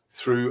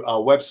through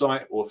our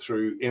website or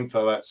through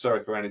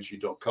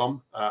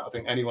info@sericaenergy.com. I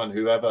think anyone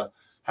who ever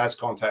has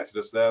contacted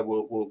us there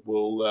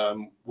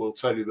will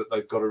tell you that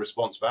they've got a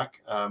response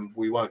back.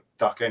 We won't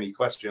duck any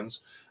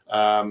questions.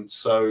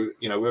 So,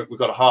 you know, we've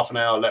got a half an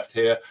hour left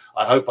here.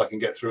 I hope I can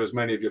get through as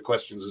many of your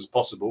questions as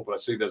possible, but I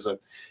see there's a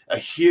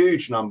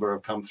huge number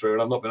have come through,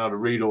 and I've not been able to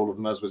read all of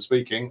them as we're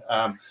speaking.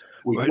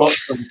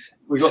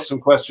 We've got some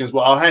questions.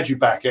 Well, I'll hand you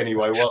back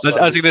anyway. I was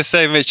going to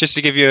say, Mitch, just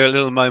to give you a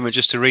little moment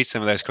just to read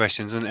some of those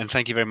questions, and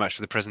thank you very much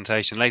for the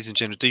presentation. Ladies and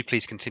gentlemen, do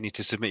please continue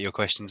to submit your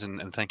questions,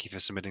 and thank you for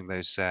submitting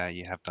those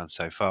you have done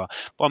so far.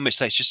 One Mitch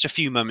takes just a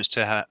few moments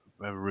to have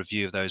a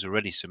review of those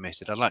already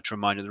submitted. I'd like to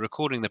remind you that the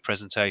recording of the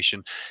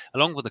presentation,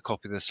 along with a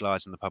copy of the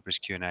slides and the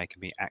published Q&A, can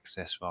be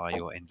accessed via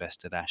your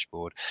investor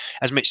dashboard.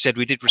 As Mitch said,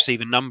 we did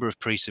receive a number of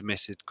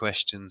pre-submitted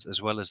questions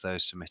as well as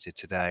those submitted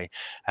today,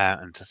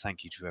 and to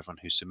thank you to everyone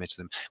who submitted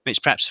them.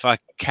 Mitch, perhaps if I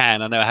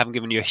can, I know I haven't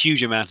given you a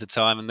huge amount of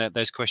time, and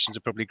those questions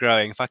are probably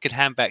growing. If I could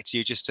hand back to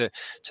you just to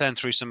turn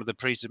through some of the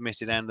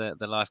pre-submitted and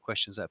the live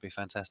questions, that'd be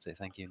fantastic.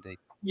 Thank you indeed.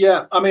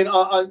 Yeah, I mean,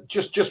 I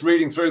just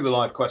reading through the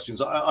live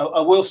questions, I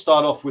will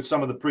start off with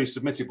some of the pre-submitted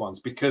ones,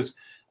 because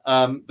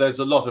there's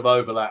a lot of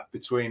overlap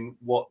between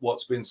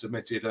what's been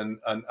submitted and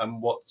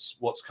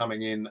what's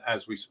coming in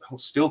as we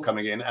still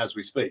coming in as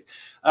we speak.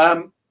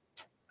 You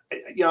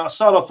know, I'll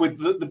start off with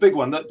the big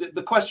one.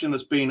 The question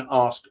that's been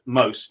asked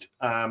most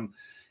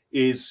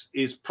is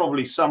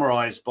probably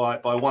summarised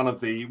by one of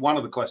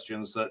the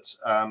questions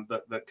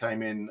that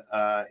came in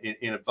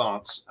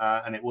advance,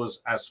 and it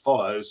was as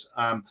follows.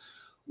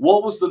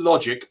 What was the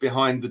logic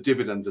behind the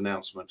dividend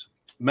announcement?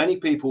 Many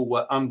people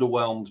were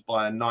underwhelmed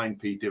by a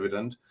 9p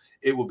dividend.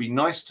 It would be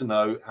nice to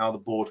know how the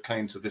board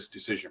came to this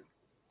decision.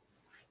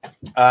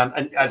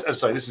 And as I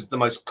say, this is the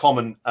most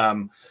common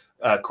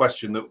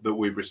question that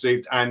we've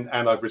received, and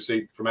I've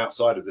received from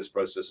outside of this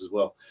process as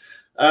well.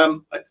 I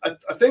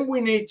think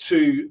we need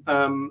to,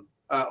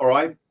 or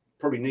I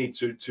probably need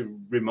to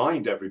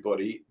remind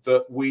everybody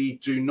that we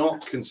do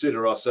not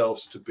consider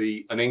ourselves to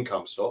be an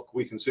income stock.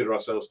 We consider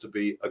ourselves to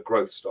be a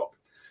growth stock.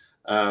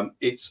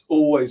 It's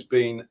always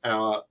been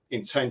our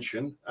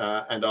intention,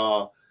 and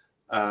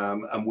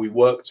we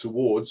work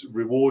towards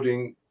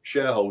rewarding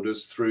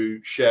shareholders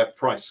through share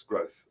price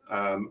growth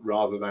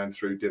rather than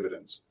through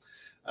dividends.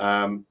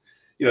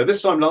 You know,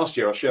 this time last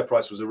year, our share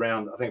price was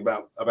around, I think,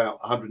 about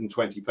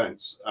 120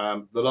 pence.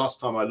 The last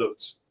time I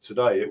looked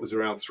today, it was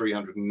around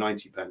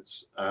 390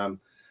 pence.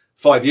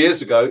 5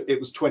 years ago, it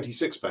was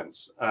 26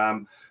 pence.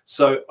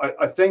 So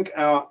I think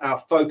our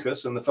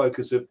focus, and the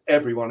focus of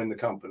everyone in the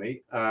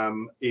company,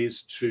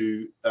 is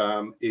to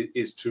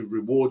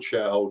reward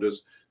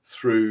shareholders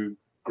through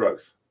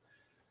growth.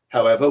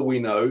 However, we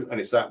know, and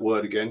it's that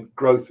word again,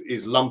 growth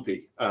is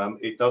lumpy.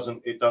 It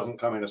doesn't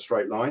come in a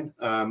straight line,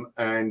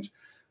 and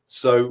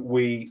so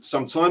we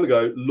some time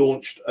ago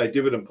launched a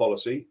dividend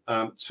policy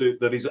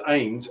that is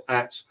aimed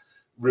at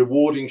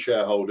rewarding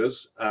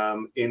shareholders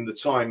in the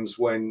times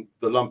when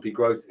the lumpy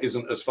growth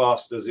isn't as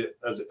fast as it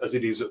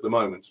is at the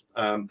moment.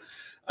 And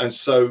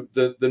so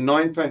the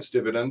 9 pence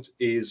dividend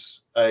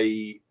is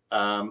a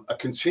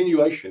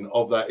continuation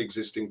of that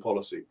existing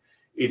policy.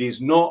 It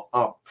is not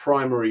our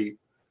primary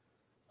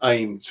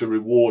aim to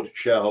reward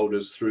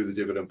shareholders through the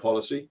dividend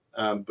policy,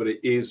 but it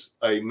is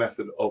a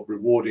method of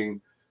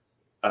rewarding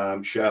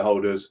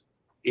shareholders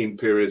in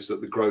periods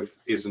that the growth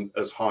isn't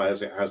as high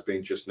as it has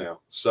been just now.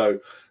 So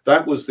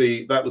that was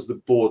the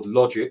board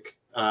logic,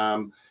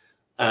 yeah,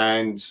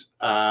 there's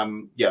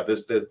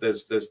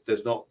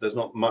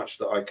not much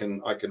that I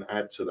can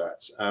add to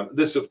that.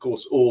 This, of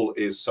course, all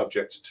is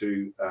subject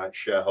to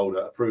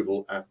shareholder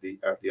approval at the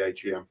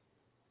AGM.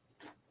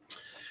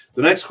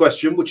 The next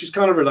question, which is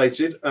kind of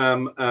related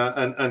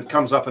and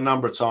comes up a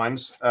number of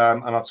times,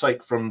 and I'll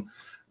take from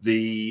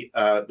the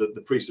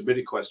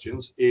pre-submitted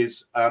questions,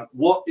 is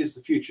what is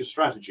the future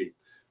strategy?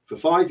 For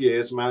 5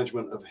 years,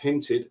 management have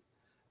hinted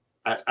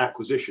at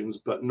acquisitions,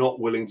 but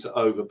not willing to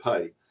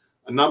overpay.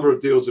 A number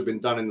of deals have been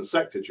done in the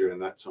sector during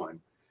that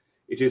time.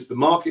 It is the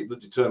market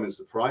that determines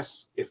the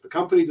price. If the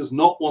company does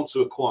not want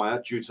to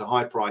acquire due to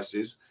high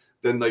prices,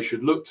 then they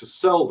should look to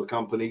sell the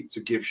company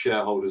to give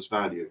shareholders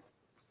value.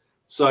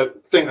 So I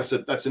think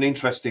that's an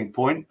interesting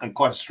point, and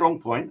quite a strong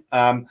point.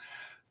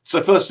 So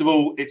first of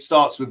all, it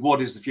starts with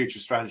what is the future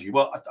strategy?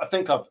 Well, I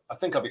think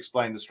I've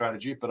explained the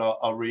strategy, but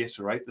I'll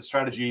reiterate. The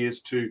strategy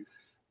is to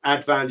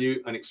add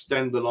value and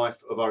extend the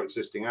life of our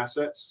existing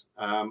assets.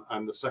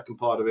 And the second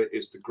part of it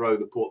is to grow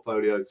the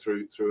portfolio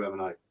through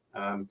M&A.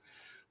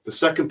 The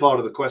second part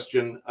of the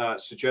question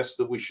suggests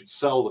that we should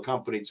sell the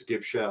company to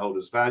give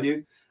shareholders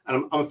value.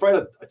 And I'm afraid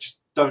I just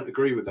don't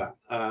agree with that.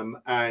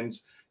 And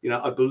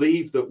I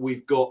believe that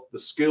we've got the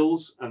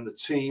skills and the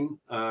team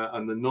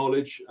and the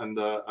knowledge and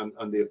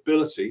the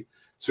ability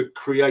to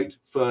create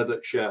further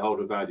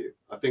shareholder value.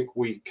 I think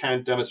we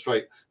can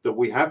demonstrate that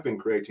we have been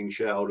creating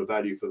shareholder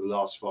value for the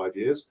last 5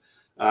 years.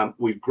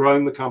 We've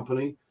grown the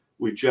company.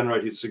 We've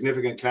generated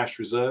significant cash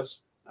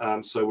reserves.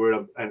 So we're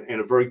in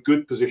a very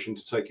good position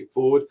to take it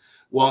forward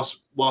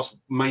whilst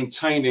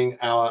maintaining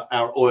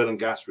our oil and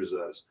gas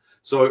reserves.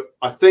 So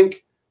I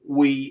think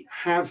we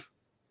have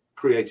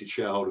created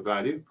shareholder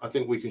value. I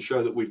think we can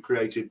show that we've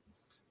created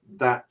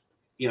that,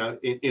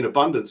 in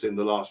abundance in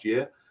the last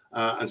year.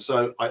 And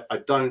so I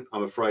don't,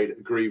 I'm afraid,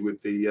 agree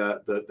with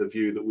the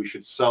view that we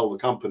should sell the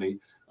company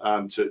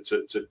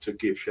to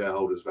give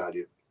shareholders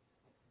value.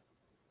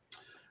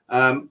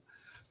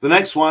 The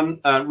next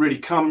one really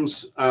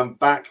comes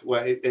back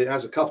where it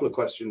has a couple of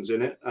questions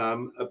in it,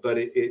 but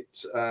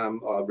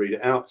I'll read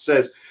it out. It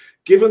says,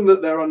 given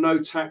that there are no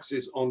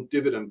taxes on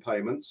dividend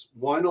payments,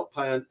 why not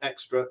pay an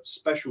extra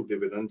special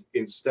dividend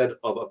instead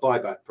of a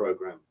buyback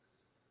program?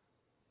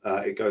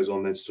 It goes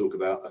on then to talk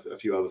about a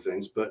few other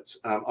things, but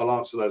I'll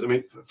answer those. I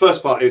mean,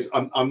 first part is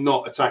I'm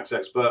not a tax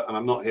expert and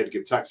I'm not here to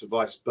give tax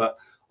advice, but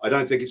I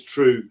don't think it's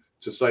true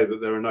to say that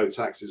there are no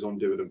taxes on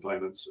dividend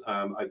payments.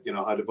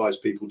 I'd advise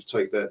people to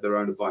take their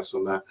own advice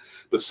on that.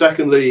 But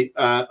secondly,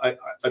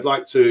 I'd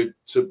like to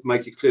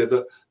make it clear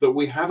that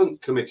we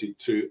haven't committed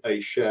to a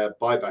share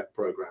buyback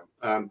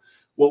program.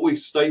 What we've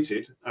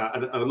stated,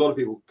 and a lot of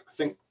people I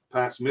think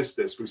perhaps missed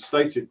this, we've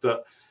stated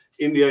that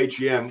in the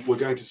AGM, we're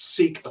going to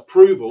seek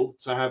approval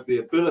to have the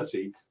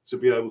ability to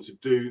be able to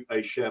do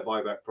a share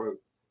buyback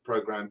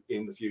program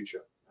in the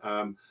future.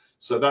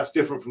 So that's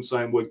different from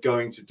saying we're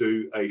going to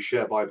do a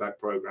share buyback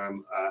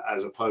program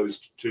as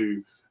opposed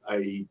to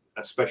a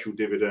special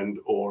dividend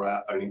or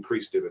an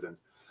increased dividend.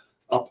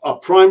 Our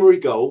primary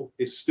goal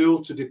is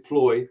still to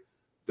deploy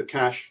the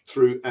cash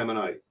through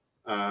M&A.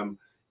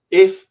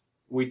 If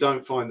we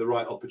don't find the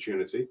right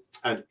opportunity,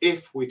 and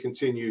if we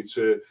continue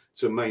to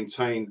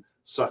maintain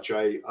such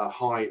a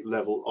high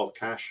level of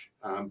cash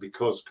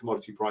because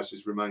commodity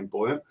prices remain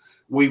buoyant,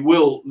 we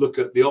will look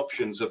at the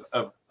options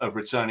of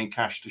returning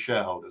cash to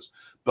shareholders.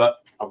 But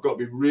I've got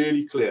to be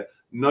really clear,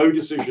 no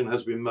decision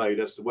has been made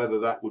as to whether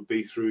that would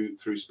be through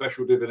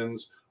special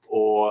dividends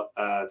or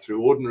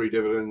through ordinary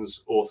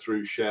dividends or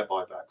through share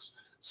buybacks.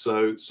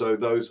 So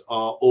those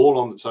are all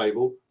on the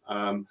table,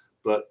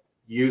 but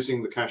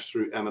using the cash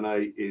through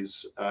M&A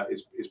is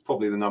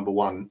probably the number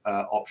one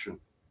option.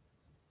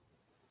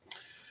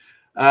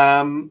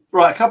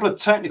 Right, a couple of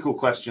technical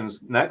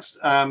questions next.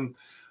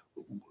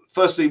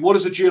 Firstly, what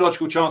is the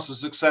geological chance of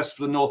success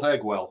for the North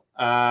Egg well?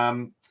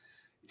 And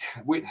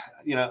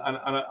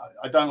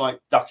I don't like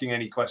ducking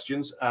any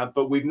questions,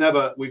 but we've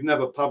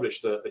never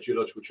published a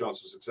geological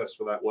chance of success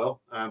for that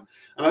well. And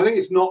I think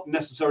it's not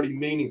necessarily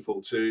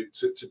meaningful to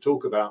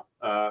talk about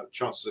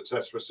chance of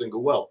success for a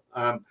single well.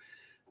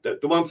 The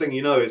one thing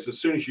is as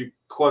soon as you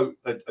quote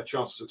a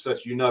chance of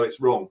success,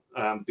 it's wrong,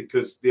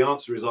 because the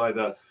answer is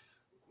either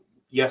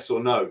yes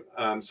or no.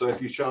 So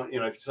if you say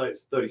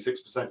it's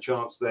 36%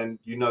 chance, then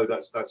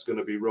that's going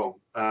to be wrong.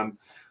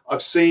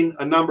 I've seen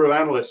a number of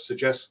analysts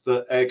suggest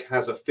that Egg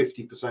has a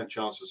 50%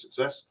 chance of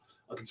success.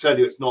 I can tell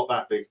you it's not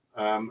that big.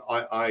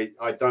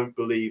 I don't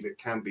believe it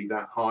can be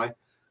that high.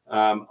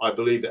 I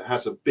believe it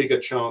has a bigger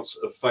chance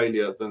of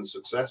failure than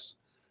success.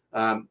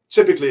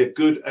 Typically, a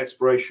good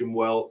exploration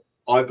well,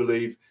 I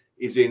believe,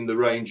 is in the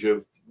range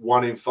of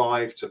 1 in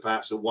 5 to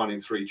perhaps a 1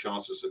 in 3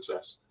 chance of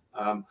success.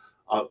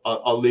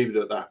 I'll leave it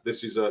at that.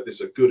 This is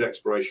a good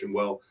exploration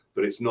well,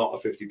 but it's not a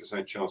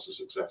 50% chance of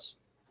success.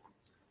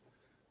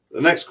 The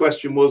next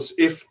question was,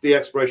 if the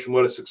exploration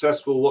well is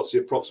successful, what's the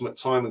approximate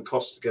time and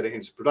cost to get it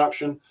into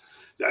production?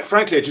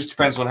 Frankly, it just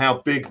depends on how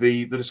big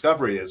the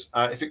discovery is.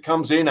 If it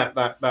comes in at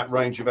that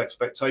range of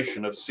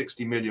expectation of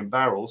 60 million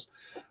barrels,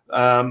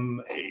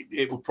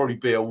 it would probably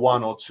be a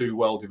 1 or 2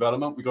 well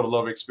development. We've got a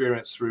lot of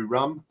experience through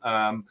Rum.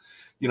 And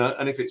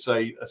if it's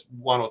a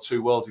 1 or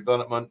 2 well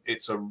development,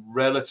 it's a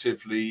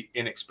relatively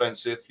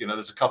inexpensive.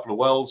 There's a couple of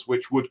wells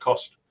which would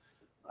cost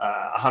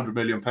 100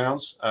 million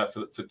pounds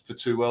for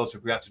 2 wells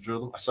if we had to drill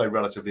them. I say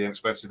relatively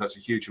inexpensive. That's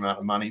a huge amount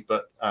of money,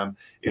 but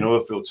in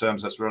oil field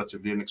terms, that's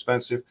relatively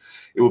inexpensive.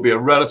 It will be a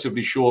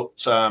relatively short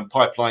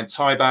pipeline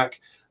tieback.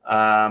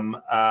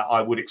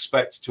 I would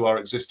expect to our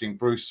existing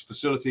Bruce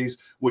facilities,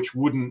 which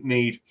wouldn't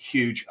need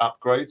huge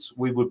upgrades.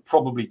 We would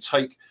probably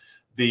take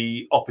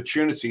the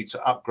opportunity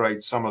to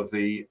upgrade some of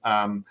the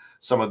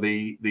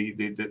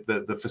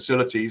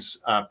facilities,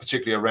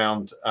 particularly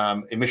around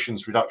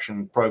emissions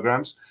reduction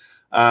programs.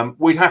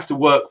 We'd have to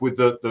work with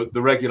the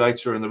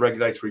regulator and the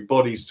regulatory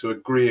bodies to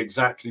agree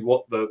exactly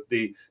what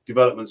the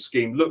development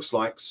scheme looks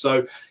like.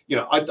 So,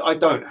 I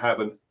don't have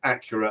an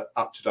accurate,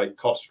 up-to-date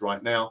cost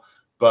right now,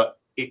 but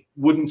It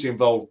wouldn't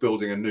involve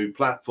building a new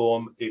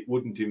platform. It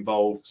wouldn't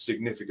involve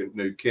significant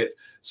new kit.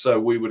 So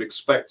we would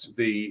expect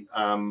the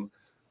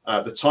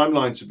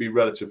timeline to be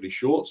relatively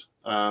short,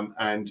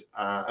 and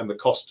the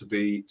cost to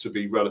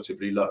be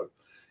relatively low.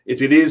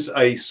 If it is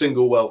a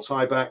single well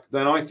tieback,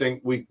 then I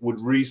think we would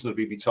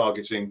reasonably be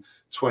targeting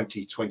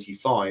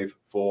 2025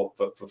 for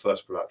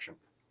first production.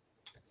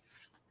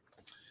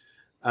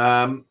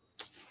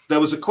 There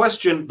was a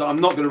question that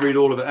I'm not going to read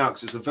all of it out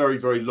because it's a very,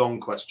 very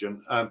long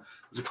question.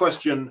 There's a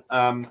question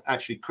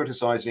actually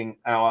criticising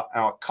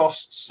our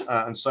costs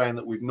and saying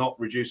that we've not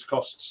reduced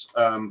costs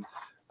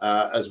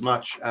as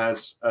much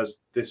as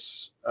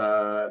this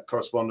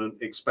correspondent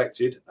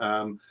expected,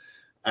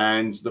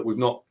 and that we've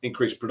not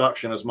increased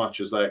production as much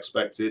as they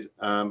expected,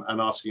 and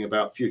asking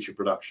about future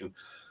production.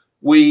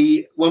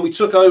 When we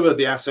took over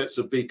the assets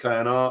of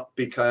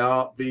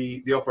BKR,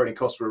 the operating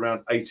costs were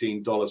around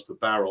 $18 per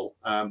barrel.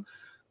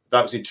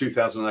 That was in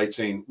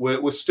 2018.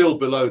 We're still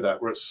below that.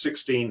 We're at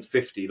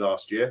 $16.50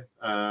 last year,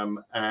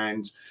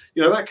 and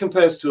you know that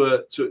compares to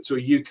a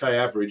UK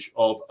average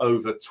of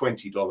over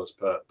 $20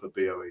 per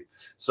BOE.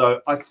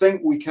 So I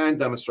think we can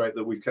demonstrate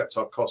that we've kept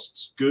our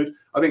costs good.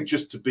 I think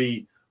just to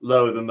be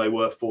lower than they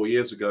were 4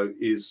 years ago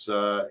is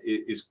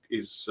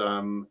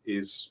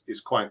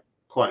quite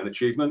an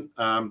achievement.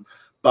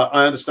 But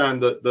I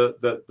understand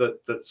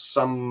that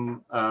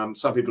some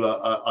people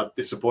are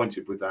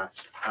disappointed with that.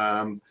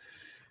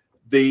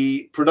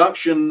 The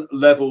production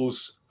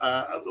levels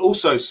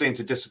also seem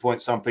to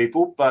disappoint some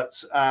people,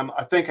 but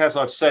I think, as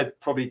I've said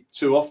probably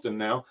too often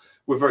now,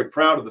 we're very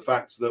proud of the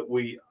fact that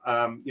we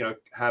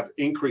have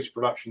increased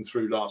production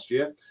through last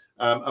year,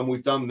 and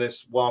we've done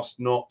this whilst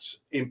not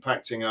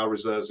impacting our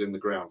reserves in the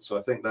ground. So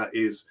I think that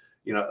is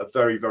a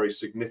very, very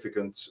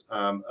significant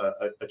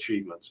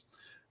achievement.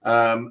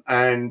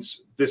 And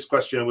this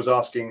questioner was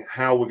asking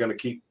how we're going to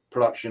keep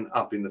production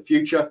up in the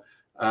future.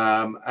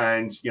 And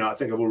I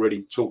think I've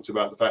already talked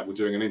about the fact we're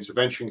doing an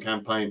intervention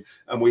campaign,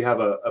 and we have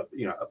a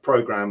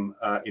program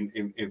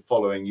in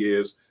following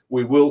years.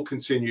 We will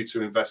continue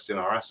to invest in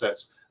our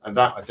assets, and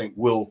that I think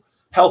will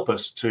help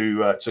us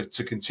to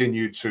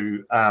continue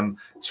to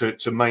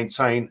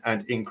maintain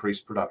and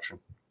increase production.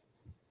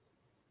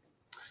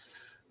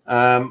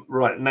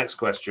 Right, next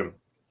question.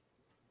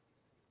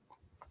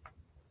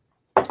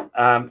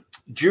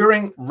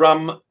 During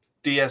rum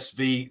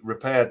DSV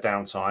repair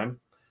downtime,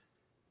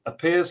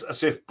 appears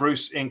as if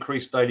Bruce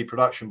increased daily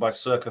production by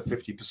circa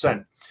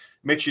 50%.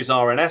 Mitch's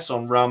RNS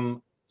on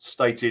rum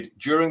stated,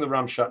 during the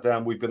rum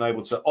shutdown, we've been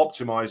able to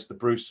optimize the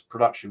Bruce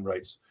production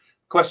rates.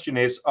 Question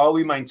is, are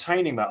we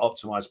maintaining that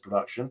optimized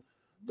production?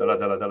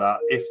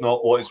 If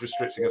not, what is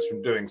restricting us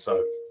from doing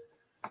so?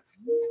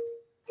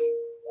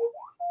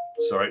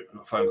 Sorry,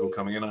 a phone call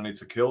coming in I need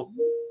to kill.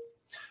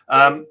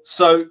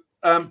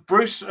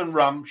 Bruce and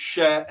rum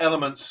share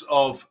elements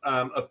of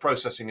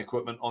processing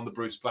equipment on the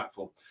Bruce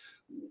platform.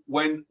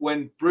 When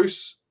rum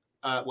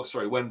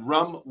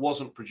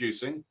wasn't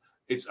producing,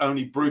 it's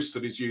only Bruce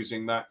that is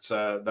using that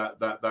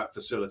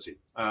facility.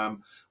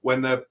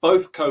 When they're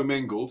both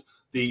commingled,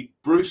 the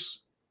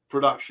Bruce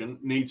production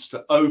needs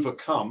to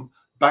overcome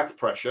back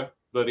pressure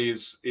that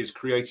is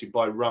created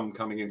by rum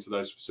coming into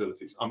those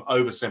facilities. I'm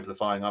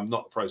oversimplifying. I'm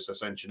not a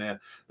process engineer.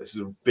 This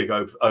is a big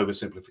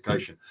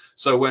oversimplification.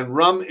 So when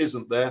rum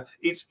isn't there,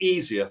 it's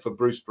easier for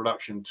Bruce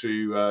production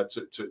to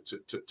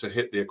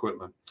hit the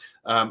equipment,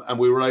 and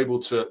we were able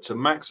to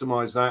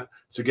maximize that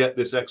to get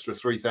this extra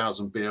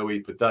 3,000 BOE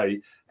per day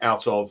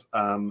out of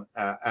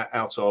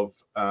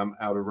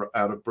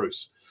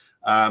Bruce.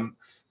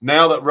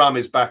 Now that rum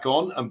is back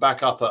on and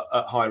back up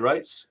at high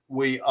rates,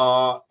 we're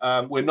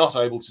not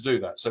able to do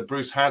that. So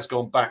Bruce has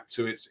gone back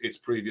to its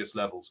previous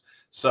levels.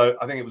 So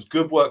I think it was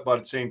good work by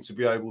the team to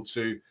be able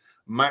to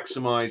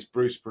maximize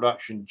Bruce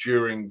production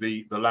during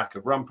the lack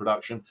of rum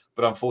production,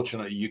 but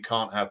unfortunately you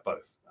can't have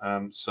both.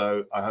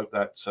 So I hope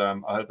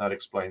that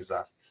explains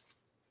that.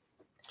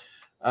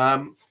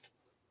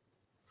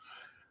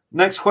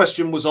 Next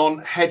question was on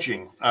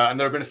hedging, and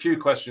there have been a few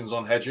questions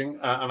on hedging,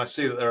 and I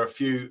see that there are a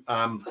few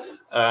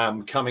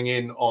coming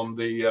in on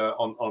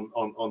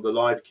the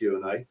live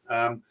Q&A.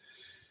 And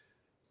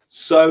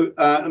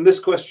this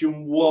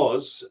question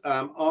was,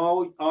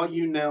 are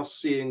you now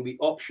seeing the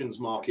options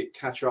market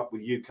catch up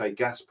with UK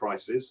gas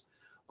prices?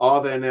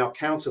 Are there now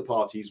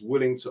counterparties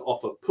willing to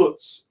offer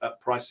puts at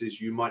prices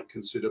you might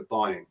consider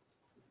buying?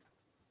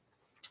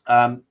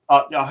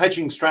 Our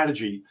hedging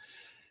strategy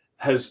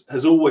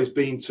has always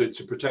been to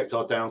protect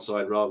our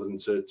downside rather than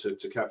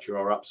to capture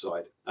our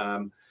upside,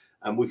 and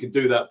we can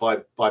do that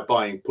by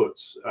buying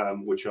puts,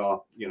 which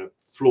are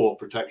floor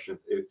protection,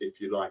 if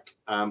you like.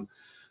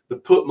 The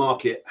put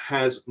market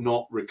has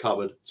not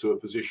recovered to a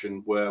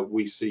position where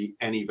we see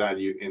any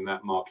value in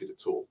that market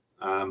at all.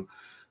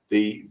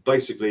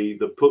 Basically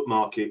the put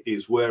market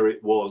is where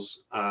it was.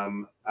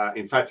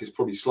 In fact, it's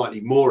probably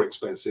slightly more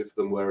expensive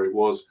than where it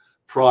was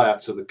prior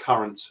to the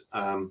current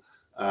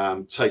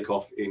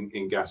takeoff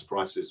in gas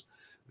prices.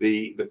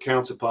 The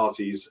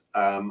counterparties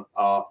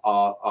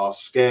are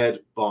scared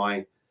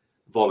by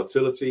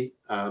volatility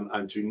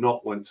and do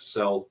not want to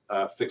sell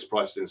fixed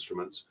priced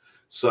instruments.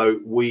 So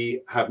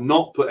we have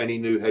not put any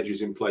new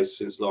hedges in place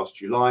since last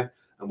July,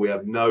 and we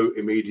have no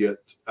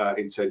immediate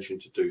intention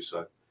to do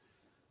so.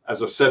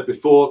 As I've said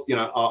before,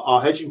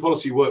 our hedging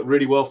policy worked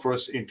really well for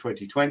us in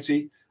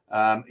 2020.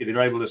 It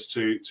enabled us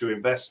to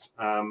invest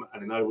and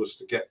enabled us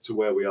to get to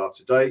where we are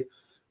today.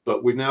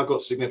 But we've now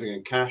got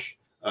significant cash,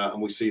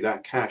 and we see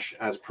that cash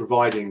as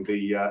providing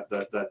the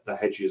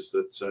hedges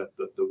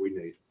that we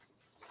need.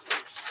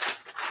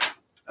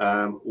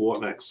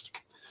 What next?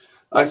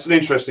 That's an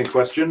interesting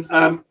question.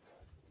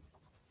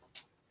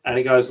 And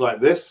it goes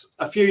like this.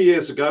 A few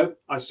years ago,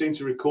 I seem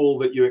to recall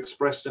that you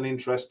expressed an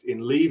interest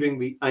in leaving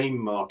the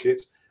AIM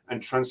market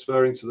and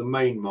transferring to the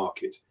main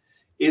market.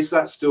 Is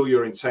that still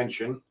your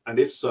intention? And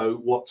if so,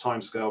 what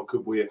timescale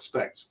could we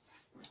expect?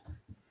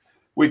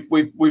 We've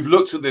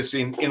looked at this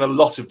in a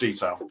lot of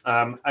detail.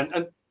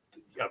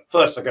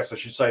 First, I guess I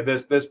should say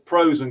there's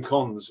pros and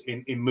cons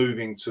in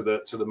moving to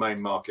the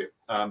main market.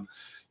 On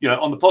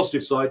the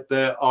positive side,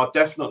 there are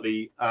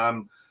definitely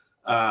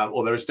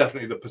there is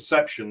definitely the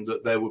perception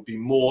that there would be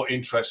more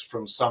interest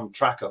from some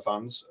tracker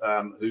funds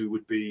who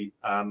would be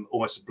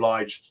almost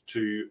obliged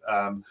to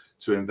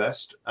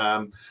invest.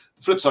 The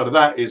flip side of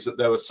that is that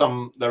there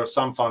are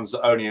some funds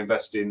that only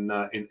invest in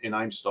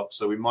AIM stocks,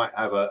 so we might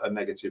have a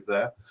negative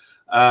there.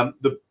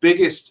 The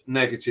biggest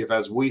negative,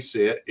 as we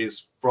see it,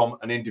 is from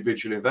an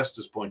individual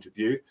investor's point of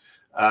view,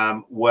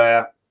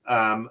 where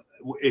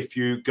if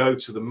you go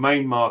to the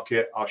main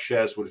market, our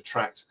shares would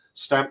attract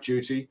stamp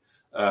duty.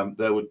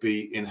 There would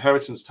be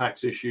inheritance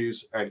tax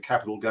issues and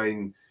capital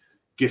gain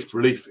gift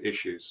relief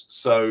issues.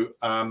 So,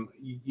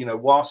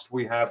 whilst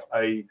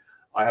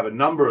I have a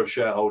number of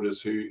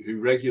shareholders who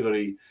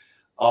regularly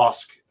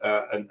ask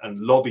and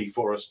lobby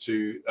for us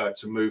to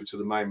move to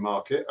the main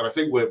market, and I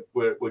think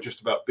we're just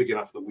about big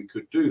enough that we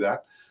could do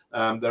that.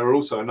 There are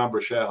also a number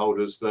of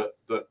shareholders that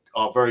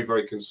are very,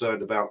 very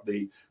concerned about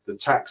the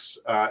tax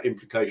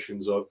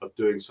implications of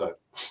doing so.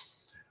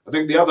 I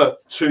think the other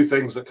two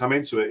things that come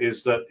into it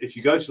is that if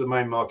you go to the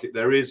main market,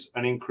 there is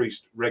an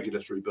increased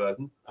regulatory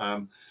burden.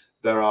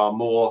 There's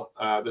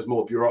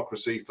more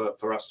bureaucracy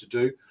for us to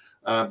do,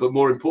 but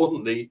more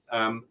importantly,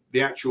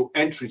 the actual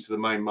entry to the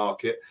main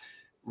market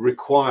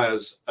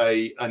requires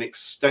an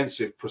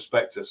extensive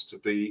prospectus to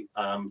be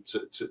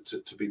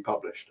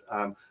published,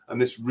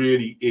 and this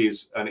really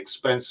is an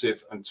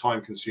expensive and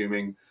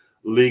time-consuming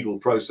legal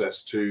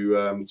process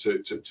to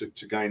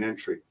gain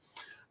entry.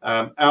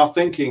 Our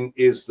thinking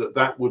is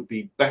that would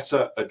be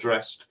better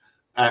addressed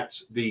at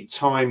the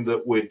time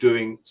that we're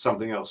doing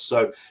something else.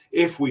 So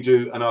if we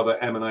do another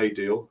M&A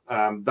deal,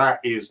 that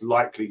is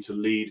likely to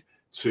lead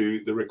to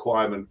the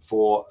requirement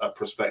for a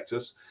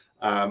prospectus.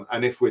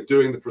 And if we're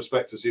doing the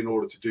prospectus in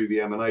order to do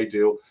the M&A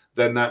deal,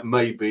 then that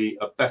may be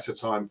a better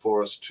time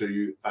for us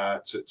to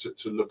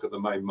look at the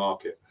main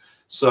market.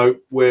 So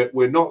we're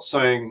not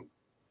saying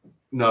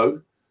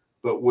no,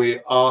 but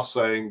we are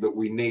saying that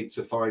we need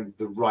to find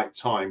the right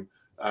time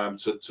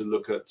to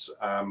look at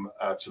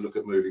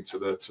moving to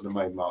the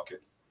main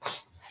market.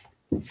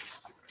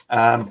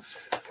 I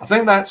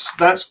think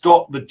that's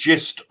got the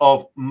gist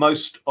of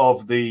most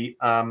of the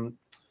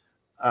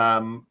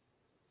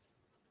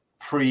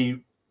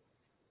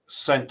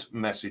pre-sent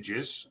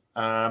messages.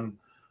 I'm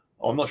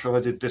not sure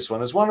if I did this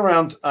one. There's one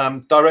around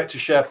direct to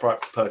share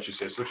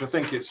purchases, which I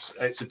think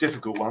it's a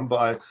difficult one,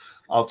 but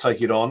I'll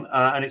take it on.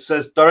 And it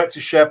says direct to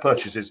share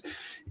purchases.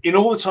 In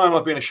all the time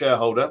I've been a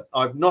shareholder,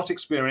 I've not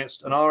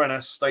experienced an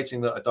RNS stating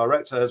that a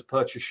director has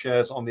purchased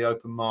shares on the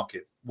open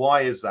market.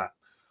 Why is that?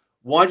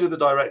 Why do the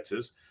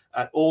directors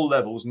at all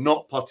levels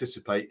not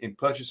participate in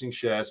purchasing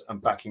shares and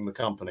backing the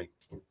company?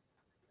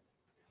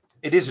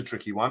 It is a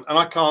tricky one, and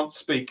I can't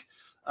speak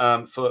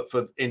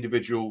for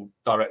individual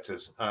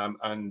directors,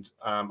 and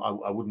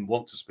I wouldn't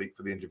want to speak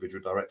for the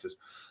individual directors.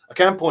 I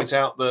can point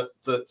out that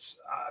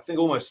I think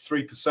almost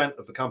 3%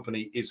 of the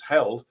company is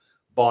held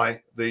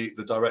by the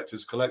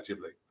directors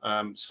collectively.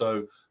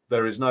 So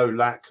there is no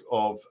lack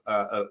of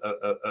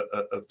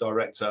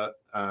director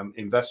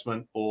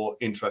investment or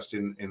interest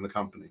in the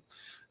company.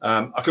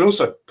 I can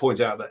also point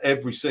out that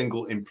every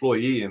single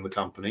employee in the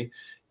company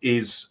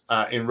is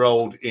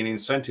enrolled in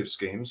incentive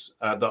schemes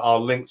that are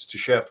linked to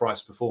share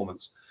price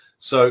performance.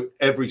 So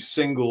every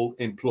single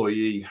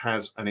employee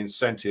has an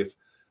incentive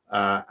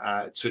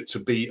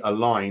to be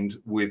aligned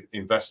with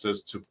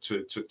investors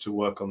to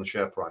work on the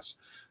share price.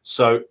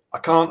 So I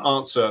can't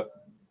answer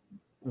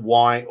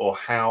why or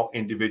how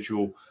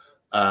individual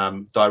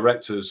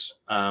directors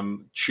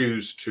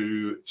choose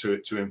to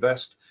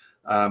invest,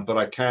 but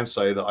I can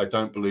say that I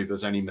don't believe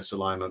there's any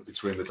misalignment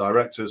between the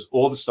directors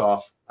or the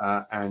staff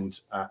and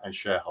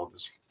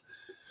shareholders.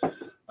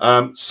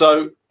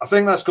 So I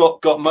think that's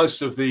got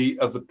most of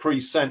the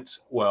pre-sent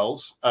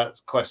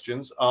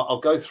questions.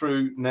 I'll go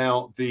through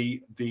now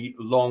the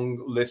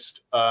long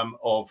list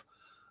of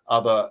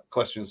other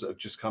questions that have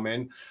just come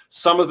in.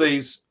 Some of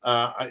these,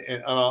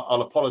 and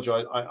I'll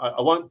apologise, I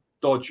won't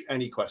dodge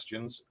any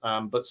questions,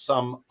 but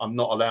some I'm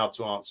not allowed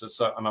to answer.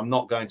 So, and I'm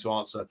not going to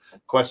answer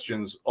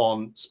questions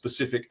on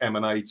specific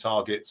M&A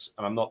targets,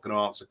 and I'm not going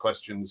to answer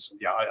questions.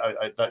 Yeah,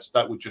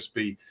 that would just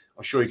be,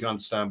 I'm sure you can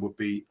understand, would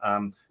be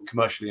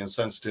commercially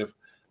insensitive.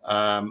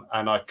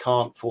 And I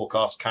can't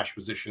forecast cash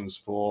positions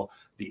for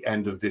the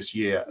end of this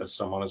year, as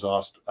someone has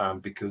asked,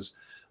 because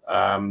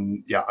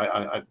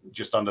I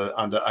just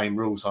under AIM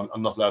rules,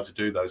 I'm not allowed to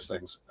do those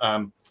things.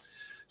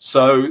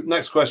 So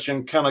next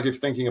question, can I give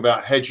thinking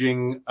about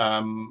hedging,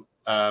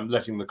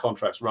 letting the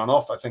contracts run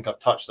off? I think I've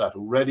touched that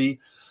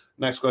already.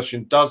 Next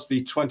question, does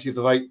the 20th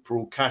of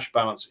April cash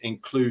balance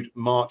include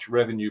March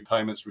revenue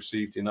payments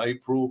received in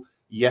April?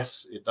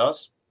 Yes, it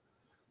does.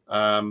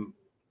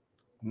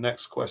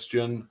 Next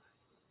question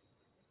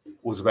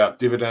was about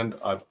dividend.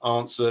 I've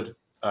answered.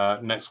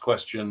 Next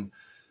question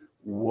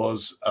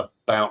was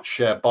about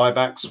share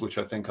buybacks, which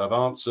I think I've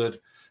answered.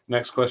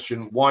 Next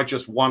question, why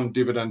just one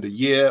dividend a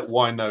year?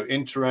 Why no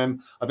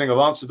interim? I think I've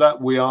answered that.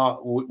 We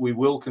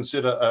will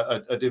consider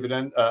a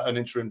dividend, an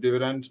interim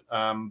dividend,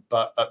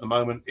 but at the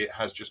moment it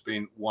has just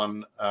been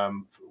one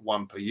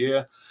per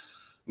year.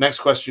 Next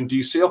question, do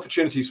you see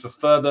opportunities for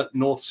further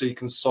North Sea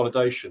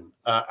consolidation?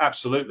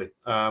 Absolutely.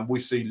 We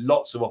see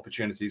lots of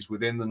opportunities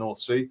within the North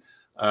Sea,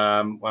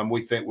 and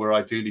we think we're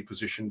ideally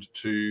positioned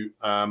to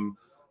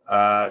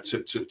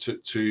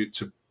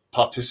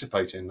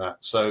participate in that.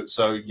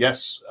 So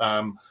yes,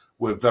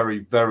 we're very,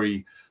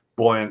 very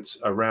buoyant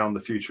around the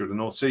future of the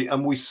North Sea,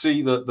 and we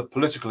see that the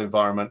political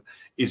environment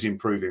is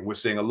improving. We're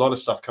seeing a lot of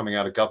stuff coming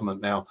out of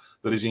government now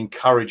that is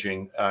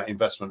encouraging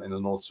investment in the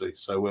North Sea.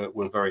 So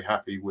we're very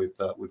happy with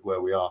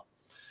where we are.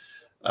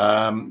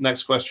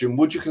 Next question,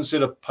 would you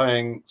consider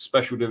paying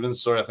special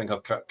dividends? Sorry, I think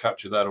I've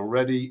captured that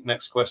already.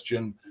 Next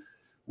question,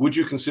 would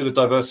you consider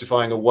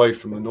diversifying away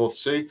from the North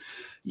Sea?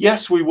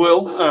 Yes, we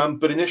will,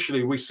 but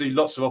initially we see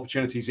lots of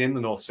opportunities in the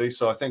North Sea.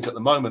 So I think at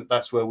the moment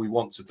that's where we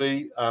want to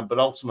be. But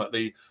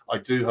ultimately, I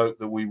do hope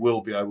that we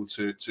will be able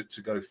to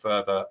go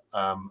further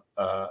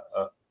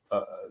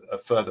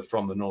further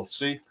from the North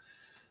Sea.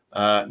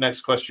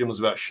 Next question was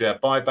about share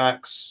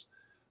buybacks.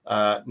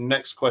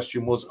 Next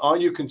question was, are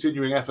you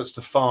continuing efforts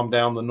to farm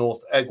down the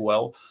North Egg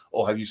well,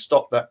 or have you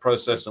stopped that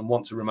process and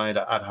want to remain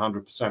at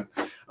 100%?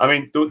 I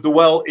mean, the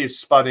well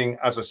is spudding,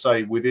 as I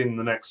say, within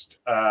the next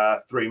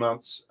 3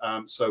 months.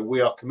 So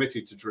we are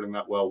committed to drilling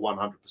that well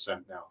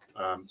 100% now.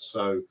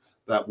 So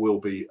that will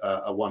be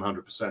a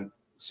 100%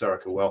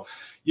 SERICA well.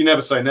 You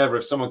never say never.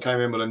 If someone came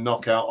in with a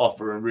knockout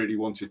offer and really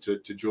wanted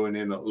to join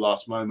in at the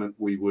last moment,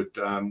 we would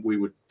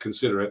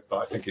consider it. But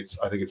I think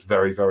it's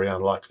very, very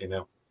unlikely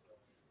now.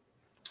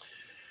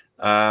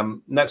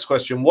 Next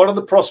question, what are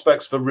the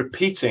prospects for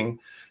repeating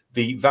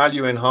the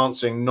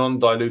value-enhancing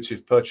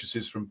non-dilutive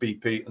purchases from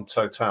BP and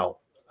Total?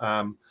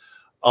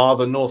 Are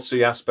the North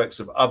Sea aspects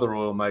of other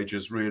oil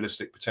majors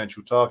realistic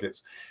potential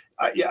targets?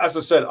 Yeah, as I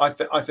said,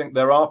 I think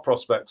there are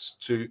prospects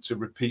to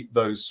repeat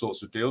those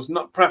sorts of deals.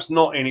 Perhaps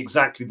not in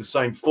exactly the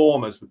same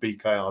form as the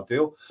BKR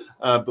deal,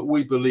 but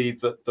we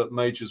believe that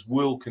majors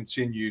will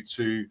continue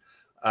to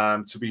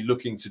be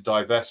looking to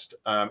divest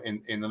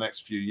in the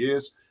next few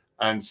years.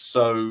 And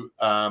so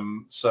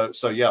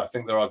yeah, I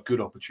think there are good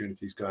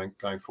opportunities going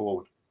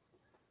forward.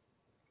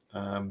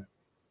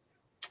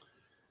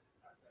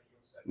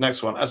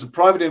 Next one. As a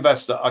private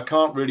investor, I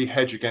can't really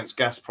hedge against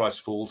gas price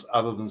falls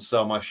other than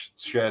sell my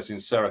shares in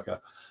SERICA.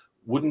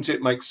 Wouldn't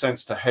it make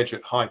sense to hedge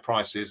at high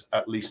prices,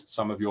 at least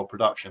some of your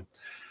production?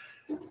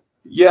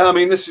 Yeah, I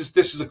mean, this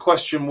is a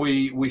question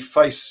we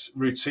face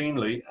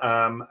routinely,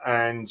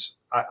 and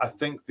I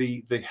think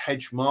the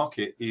hedge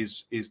market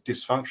is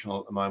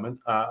dysfunctional at the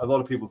moment. A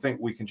lot of people think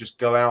we can just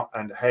go out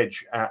and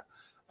hedge at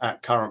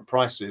current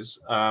prices.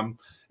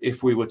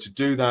 If we were to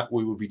do that,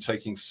 we would be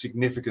taking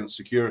significant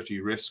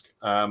security risk,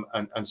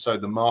 and so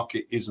the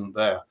market isn't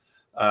there.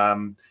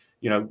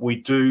 You know, we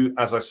do,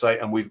 as I say,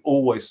 and we've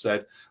always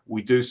said,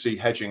 we do see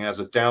hedging as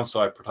a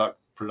downside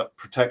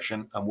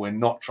protection, and we're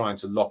not trying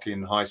to lock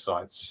in high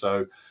sides.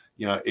 So,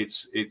 you know,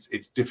 it's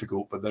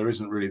difficult, but there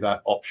isn't really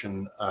that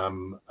option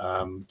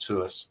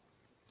to us.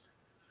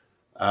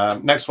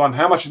 Next one,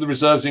 how much of the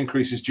reserves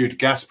increase is due to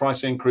gas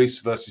price increase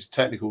versus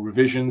technical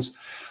revisions?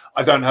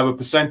 I don't have a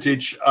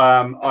percentage.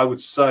 I would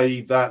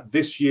say that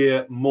this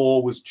year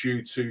more was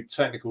due to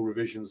technical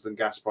revisions than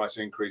gas price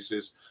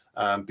increases,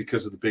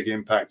 because of the big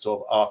impact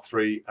of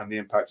R3 and the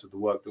impact of the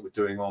work that we're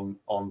doing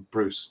on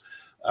Bruce.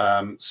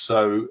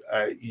 So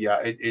yeah,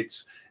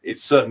 it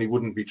certainly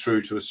wouldn't be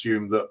true to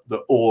assume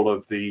that all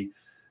of the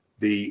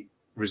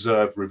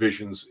reserve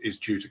revisions is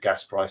due to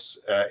gas price.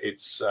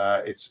 It's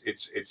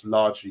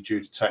largely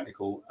due to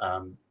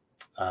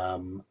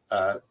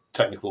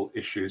technical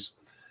issues.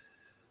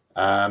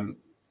 How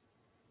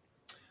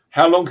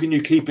long can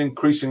you keep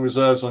increasing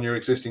reserves on your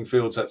existing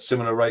fields at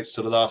similar rates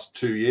to the last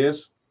 2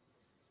 years?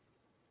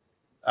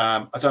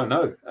 I don't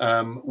know.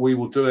 We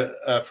will do it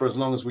for as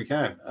long as we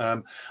can.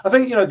 I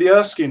think, you know, the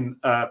Erskine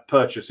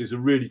purchase is a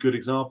really good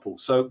example.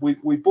 So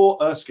we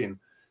bought Erskine,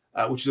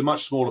 which is a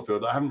much smaller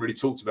field that I haven't really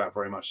talked about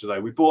very much today.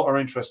 We bought our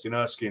interest in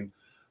Erskine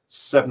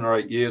 7 or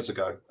 8 years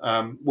ago.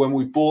 When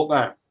we bought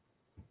that,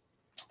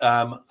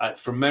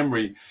 from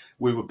memory,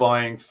 we were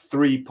buying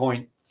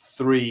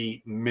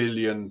 3.3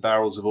 million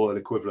barrels of oil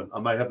equivalent. I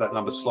may have that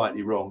number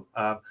slightly wrong.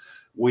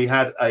 We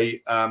had an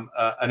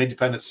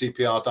independent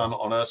CPR done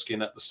on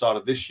Erskine at the start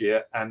of this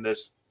year, and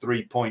there's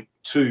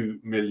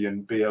 3.2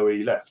 million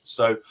BOE left.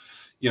 So,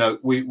 you know,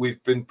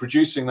 we've been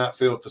producing that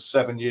field for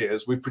 7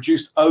 years. We've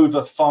produced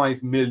over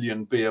 5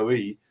 million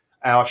BOE,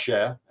 our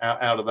share,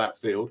 out of that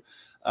field.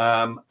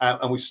 And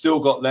we've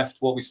still got left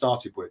what we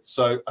started with.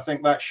 So I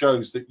think that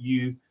shows that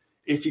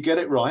if you get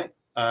it right,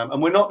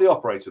 and we're not the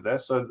operator there,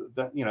 so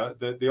that, you know,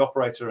 the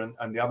operator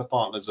and the other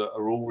partners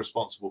are all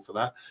responsible for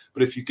that.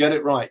 But if you get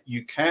it right,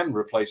 you can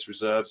replace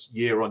reserves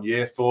year on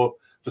year for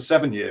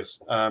 7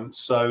 years.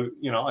 So,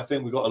 you know, I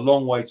think we've got a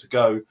long way to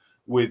go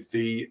with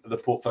the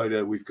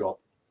portfolio we've got.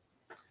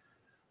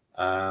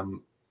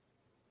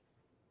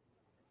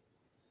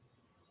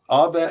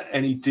 Are there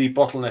any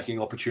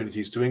debottlenecking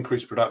opportunities to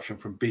increase production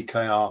from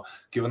BKR,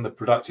 given the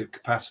productive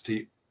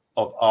capacity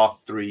of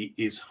R3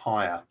 is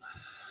higher?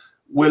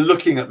 We're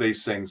looking at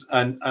these things,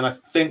 and I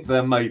think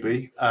there may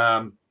be,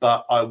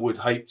 but I would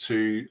hate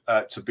to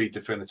be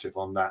definitive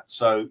on that.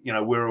 So, you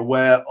know, we're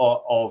aware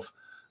of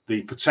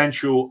the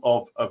potential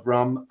of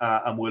rum,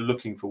 and we're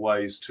looking for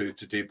ways to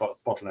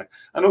debottleneck.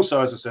 And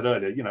also, as I said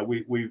earlier, you know,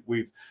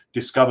 we've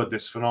discovered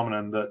this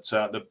phenomenon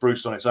that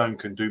Bruce on its own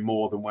can do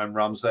more than when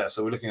rum's there.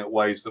 So we're looking at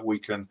ways that we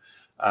can,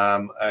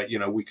 you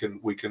know, we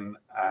can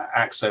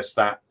access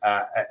that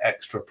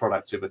extra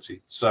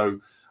productivity. So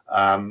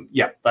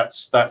yeah,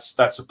 that's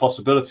a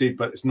possibility,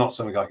 but it's not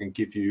something I can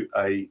give you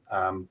a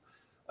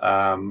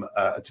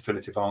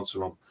definitive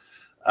answer on.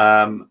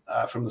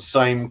 From the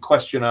same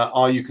questioner,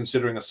 are you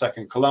considering a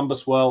second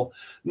Columbus well?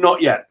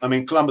 Not yet. I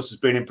mean, Columbus has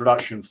been in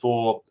production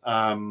for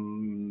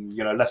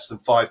you know, less than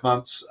 5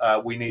 months.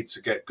 We need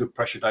to get good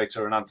pressure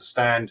data and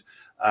understand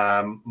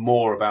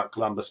more about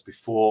Columbus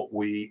before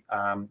we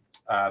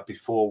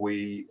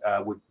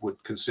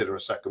would consider a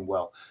second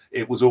well.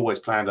 It was always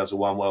planned as a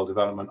one well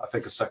development. I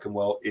think a second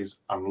well is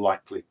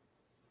unlikely.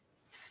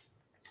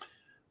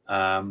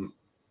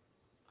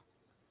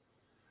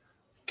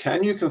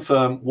 Can you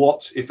confirm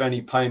what, if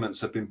any,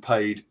 payments have been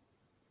paid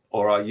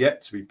or are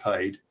yet to be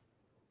paid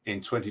in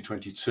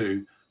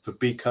 2022 for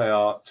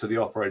BKR to the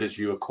operators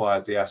you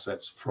acquired the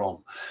assets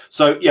from?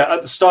 So yeah,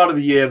 at the start of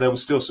the year, there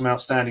was still some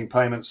outstanding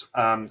payments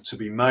to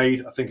be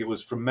made. I think it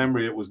was, from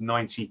memory, it was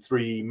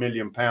 93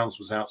 million pounds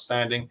was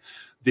outstanding.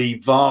 The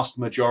vast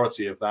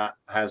majority of that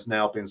has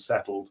now been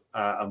settled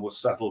and was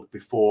settled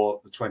before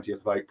the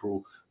 20th of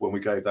April when we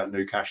gave that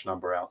new cash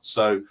number out.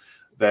 So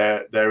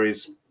there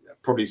is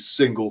probably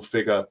single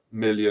figure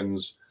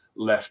millions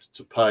left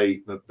to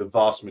pay. The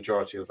vast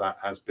majority of that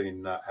has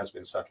been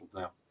settled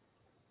now.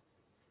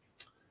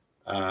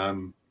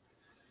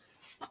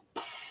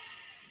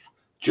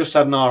 Just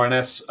had an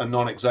RNS, a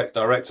non-exec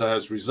director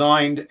has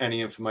resigned.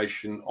 Any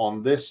information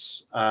on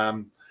this?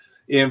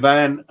 Ian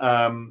Van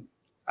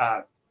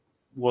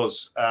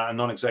was a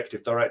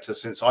non-executive director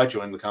since I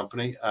joined the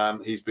company.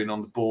 He's been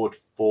on the board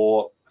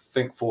for, I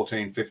think,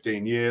 14,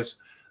 15 years.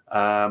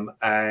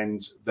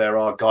 And there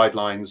are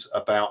guidelines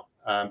about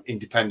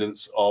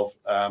independence of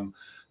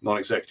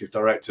non-executive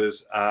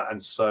directors.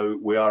 And so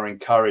we are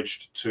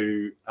encouraged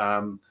to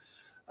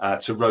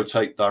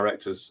rotate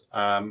directors.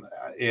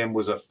 Ian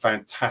was a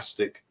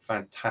fantastic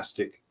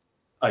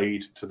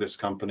aid to this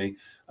company,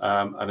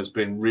 and has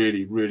been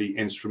really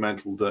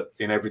instrumental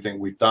in everything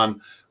we've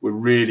done. We're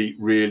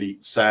really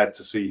sad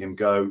to see him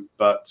go,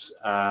 but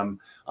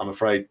I'm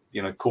afraid,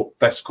 you know,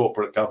 best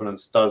corporate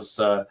governance does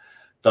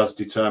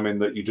determine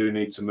that you do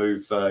need to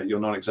move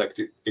your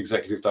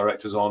executive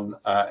directors on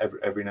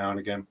every now and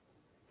again.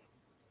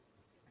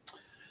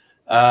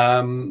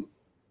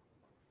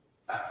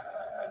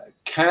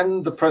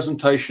 Can the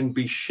presentation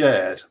be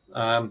shared?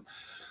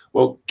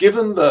 Well,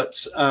 given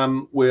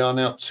that we are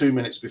now 2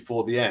 minutes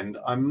before the end,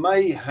 I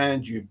may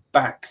hand you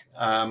back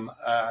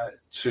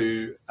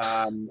to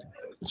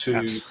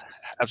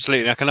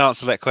Absolutely. I can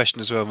answer that question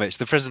as well, Mitch.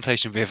 The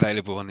presentation will be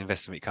available on the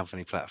Investor Meet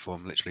Company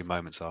platform literally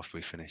moments after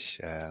we finish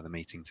the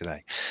meeting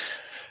today.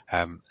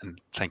 And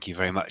thank you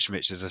very much,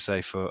 Mitch, as I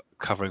say, for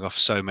covering off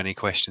so many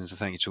questions, and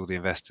thank you to all the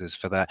investors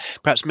for that.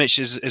 Perhaps, Mitch,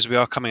 as we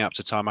are coming up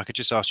to time, I could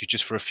just ask you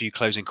just for a few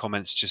closing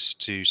comments, just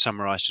to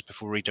summarise, just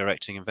before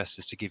redirecting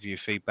investors to give you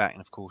feedback.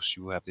 And of course,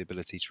 you will have the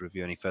ability to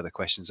review any further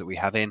questions that we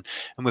have in,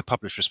 and we'll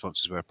publish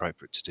responses where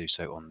appropriate to do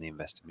so on the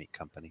Investor Meet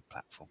Company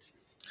platform.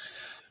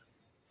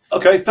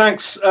 Okay,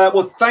 thanks.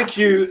 Well, thank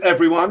you,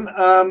 everyone.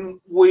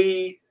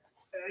 We've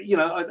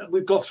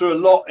got through a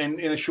lot in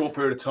a short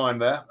period of time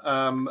there.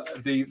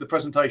 The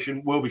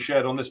presentation will be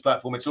shared on this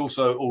platform. It's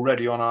also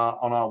already on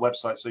our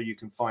website, so you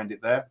can find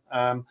it there.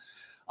 I'm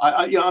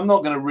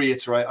not going to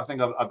reiterate. I think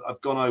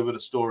I've gone over the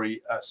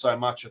story so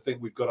much. I think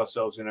we've got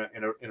ourselves in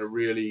a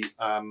really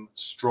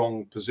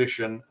strong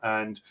position,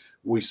 and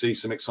we see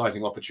some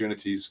exciting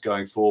opportunities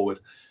going forward.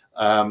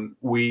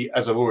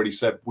 As I've already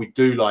said, we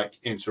do like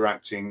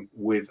interacting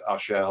with our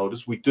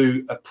shareholders. We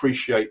do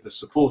appreciate the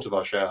support of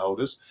our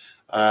shareholders,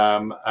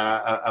 and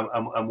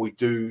we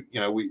do,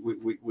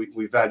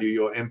 we value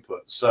your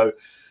input. So,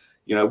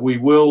 we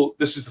will.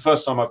 This is the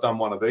first time I've done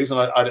one of these, and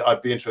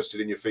I'd be interested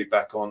in your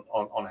feedback on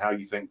how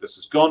you think this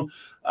has gone.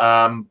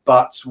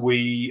 But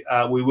we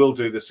will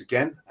do this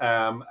again.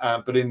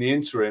 But in the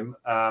interim,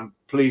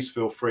 please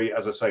feel free,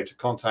 as I say, to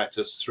contact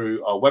us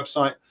through our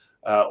website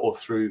or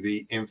through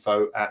the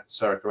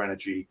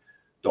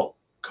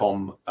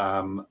info@sericaenergy.com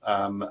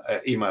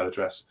email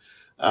address.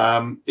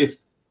 If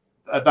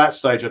at that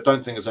stage, I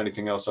don't think there's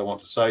anything else I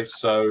want to say.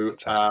 So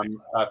I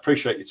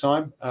appreciate your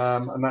time,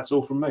 and that's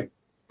all from me.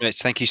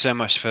 Rich, thank you so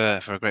much for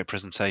a great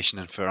presentation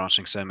and for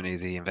answering so many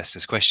of the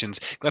investors' questions.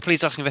 Can I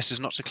please ask investors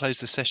not to close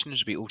the session,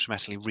 to be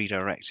automatically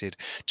redirected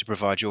to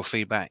provide your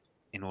feedback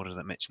in order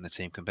that Mitch and the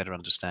team can better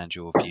understand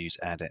your views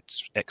and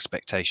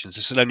expectations.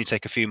 This will only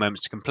take a few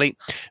moments to complete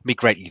and be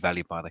greatly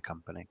valued by the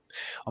company.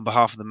 On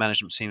behalf of the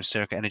management team of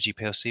SERICA Energy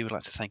PLC, we'd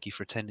like to thank you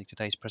for attending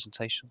today's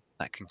presentation.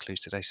 That concludes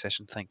today's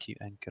session. Thank you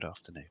and good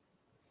afternoon.